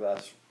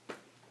fiberglass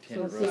tin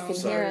So roof, you can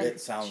so hear it.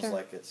 it sounds Sure.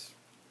 like it's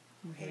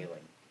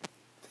hailing.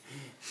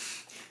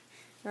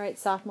 All right,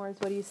 sophomores,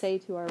 what do you say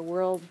to our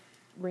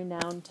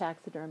world-renowned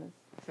taxidermist?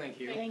 Thank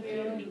you. Thank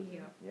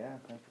you. Yeah,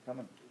 thanks for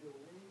coming.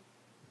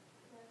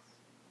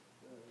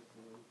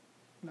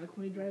 Not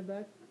when we drive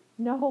back.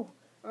 No,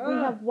 we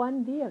have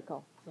one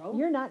vehicle. So?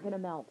 You're not going to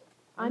melt.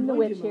 I'm I'm the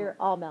going to witch here. melt.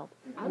 I'll melt.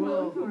 I'm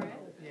Well, going for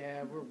it.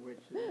 Yeah, we're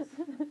witches.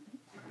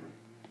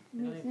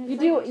 You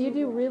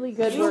do really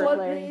good You know work, what,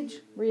 Larry. Paige?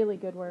 Really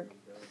good work.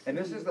 And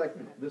this is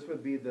this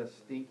would be the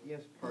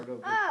stinkiest part of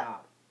the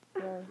top,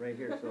 Yeah. right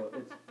here, so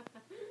it's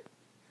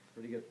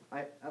pretty good.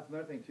 That's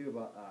another thing too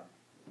about,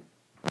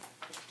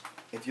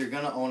 if you're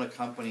gonna own a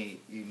company,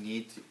 you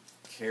need to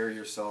carry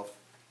yourself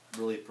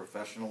really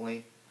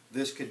professionally.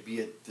 This could be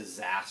a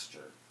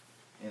disaster.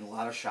 In a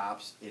lot of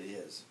shops, it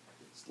is.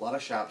 A lot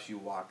of shops you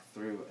walk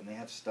through and they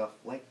have stuff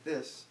like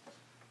this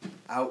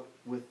out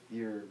with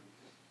your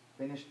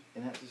finished,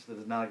 and that just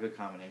is not a good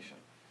combination.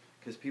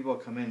 Because people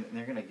come in and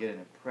they're gonna get an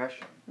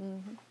impression.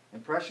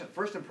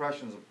 First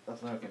impressions,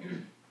 that's another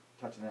thing,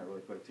 touching that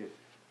really quick too.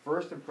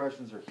 First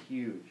impressions are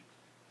huge.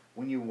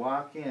 When you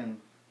walk in,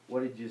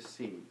 what did you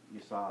see?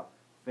 You saw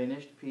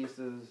finished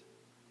pieces,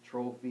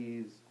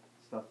 trophies,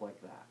 stuff like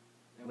that.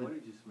 And what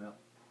did you smell?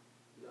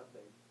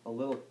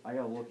 I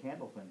got a little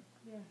candle thing.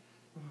 Yeah.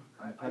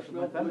 I touched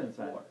my pen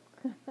inside.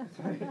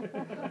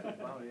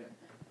 Wow,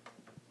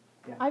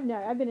 yeah.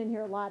 I've been in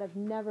here a lot. I've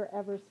never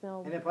ever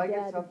smelled And if I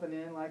get dead. something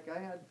in, like I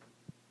had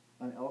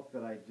an elk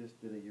that I just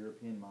did a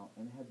European mount,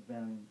 and it had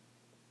been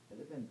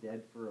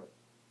dead for a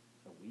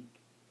week.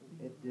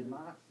 It did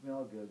not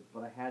smell good,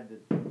 but I had to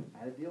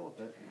deal with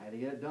it. I had to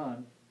get it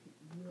done,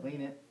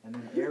 clean it, and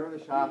then air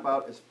the shop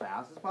out as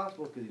fast as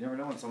possible, because you never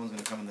know when someone's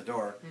going to come in the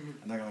door,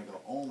 and they're going to go,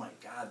 "Oh my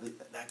God,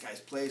 that guy's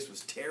place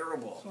was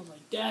terrible." Smells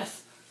like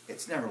death.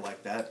 It's never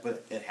like that,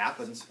 but it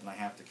happens, and I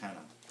have to kind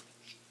of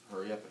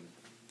hurry up and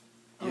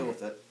deal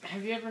with it.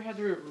 Have you ever had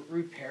to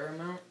repair a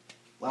mount?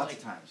 Lots of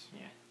times.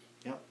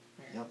 Yeah.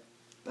 Yep.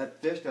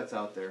 That fish that's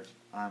out there,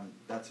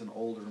 that's an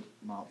older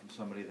mount from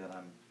somebody that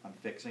I'm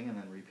fixing and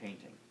then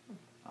repainting.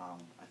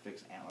 I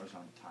fix antlers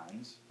on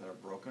tines that are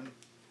broken.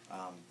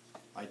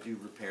 I do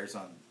repairs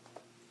on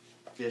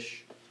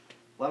fish.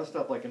 A lot of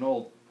stuff like an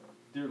old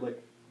deer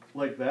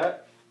like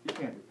that, you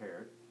can't repair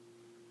it.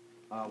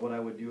 What I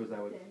would do is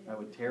I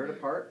would tear it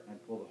apart and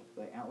pull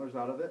the antlers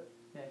out of it,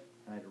 Okay.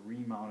 and I'd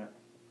remount it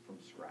from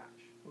scratch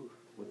Oof.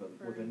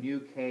 with a new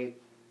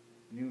cape,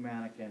 new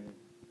mannequin.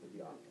 Would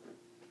be awesome.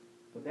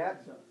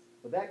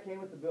 But that came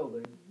with the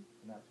building,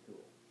 and that's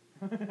cool.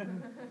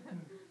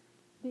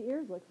 The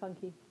ears look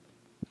funky.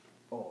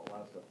 Oh, a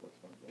lot of stuff looks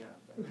fun. Yeah.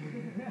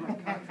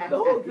 The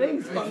whole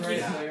thing's Right funky.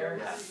 there.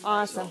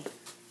 Awesome.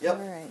 Yep.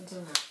 All right.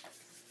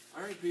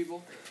 All right,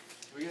 people.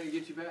 We gotta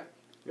get you back.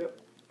 Yep.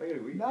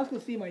 Now let's go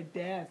see my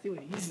dad, see what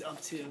he's up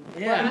to.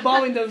 Yeah.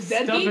 Embalming those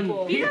dead Stuffing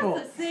people. He People.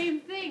 does the same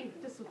thing,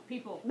 just with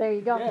people. There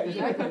you go. Yeah,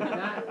 exactly.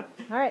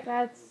 All right.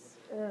 That's.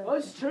 Oh,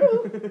 it's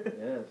true.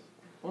 Yes.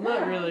 Well,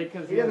 not really,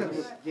 because He doesn't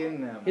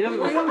skin them. He We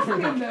doesn't. don't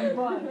skin them,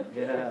 but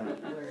Yeah.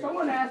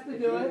 someone has to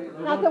do it.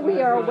 Not that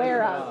we are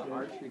aware of.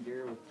 Archery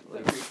deer with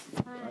like. Genius.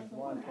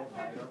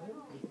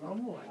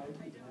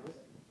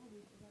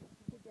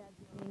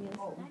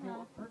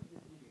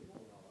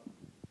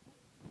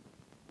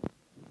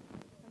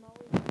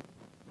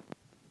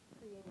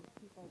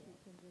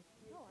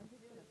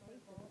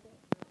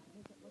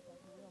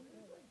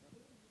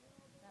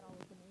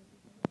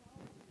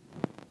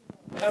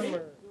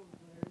 Ever.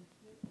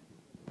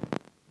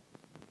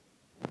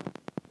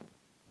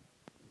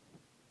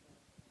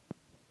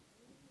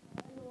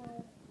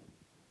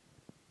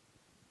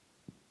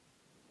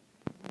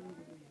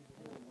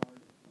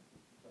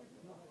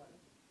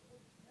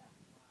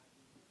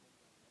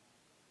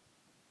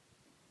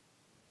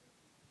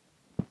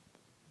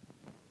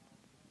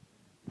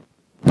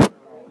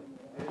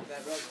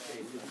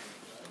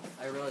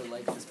 I really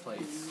like this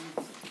place.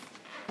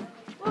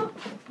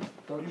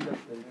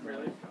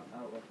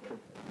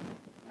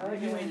 I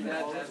like you waited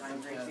that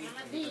time.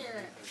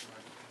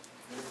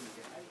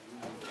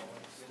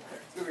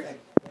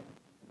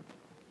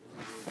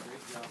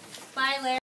 Bye, Larry.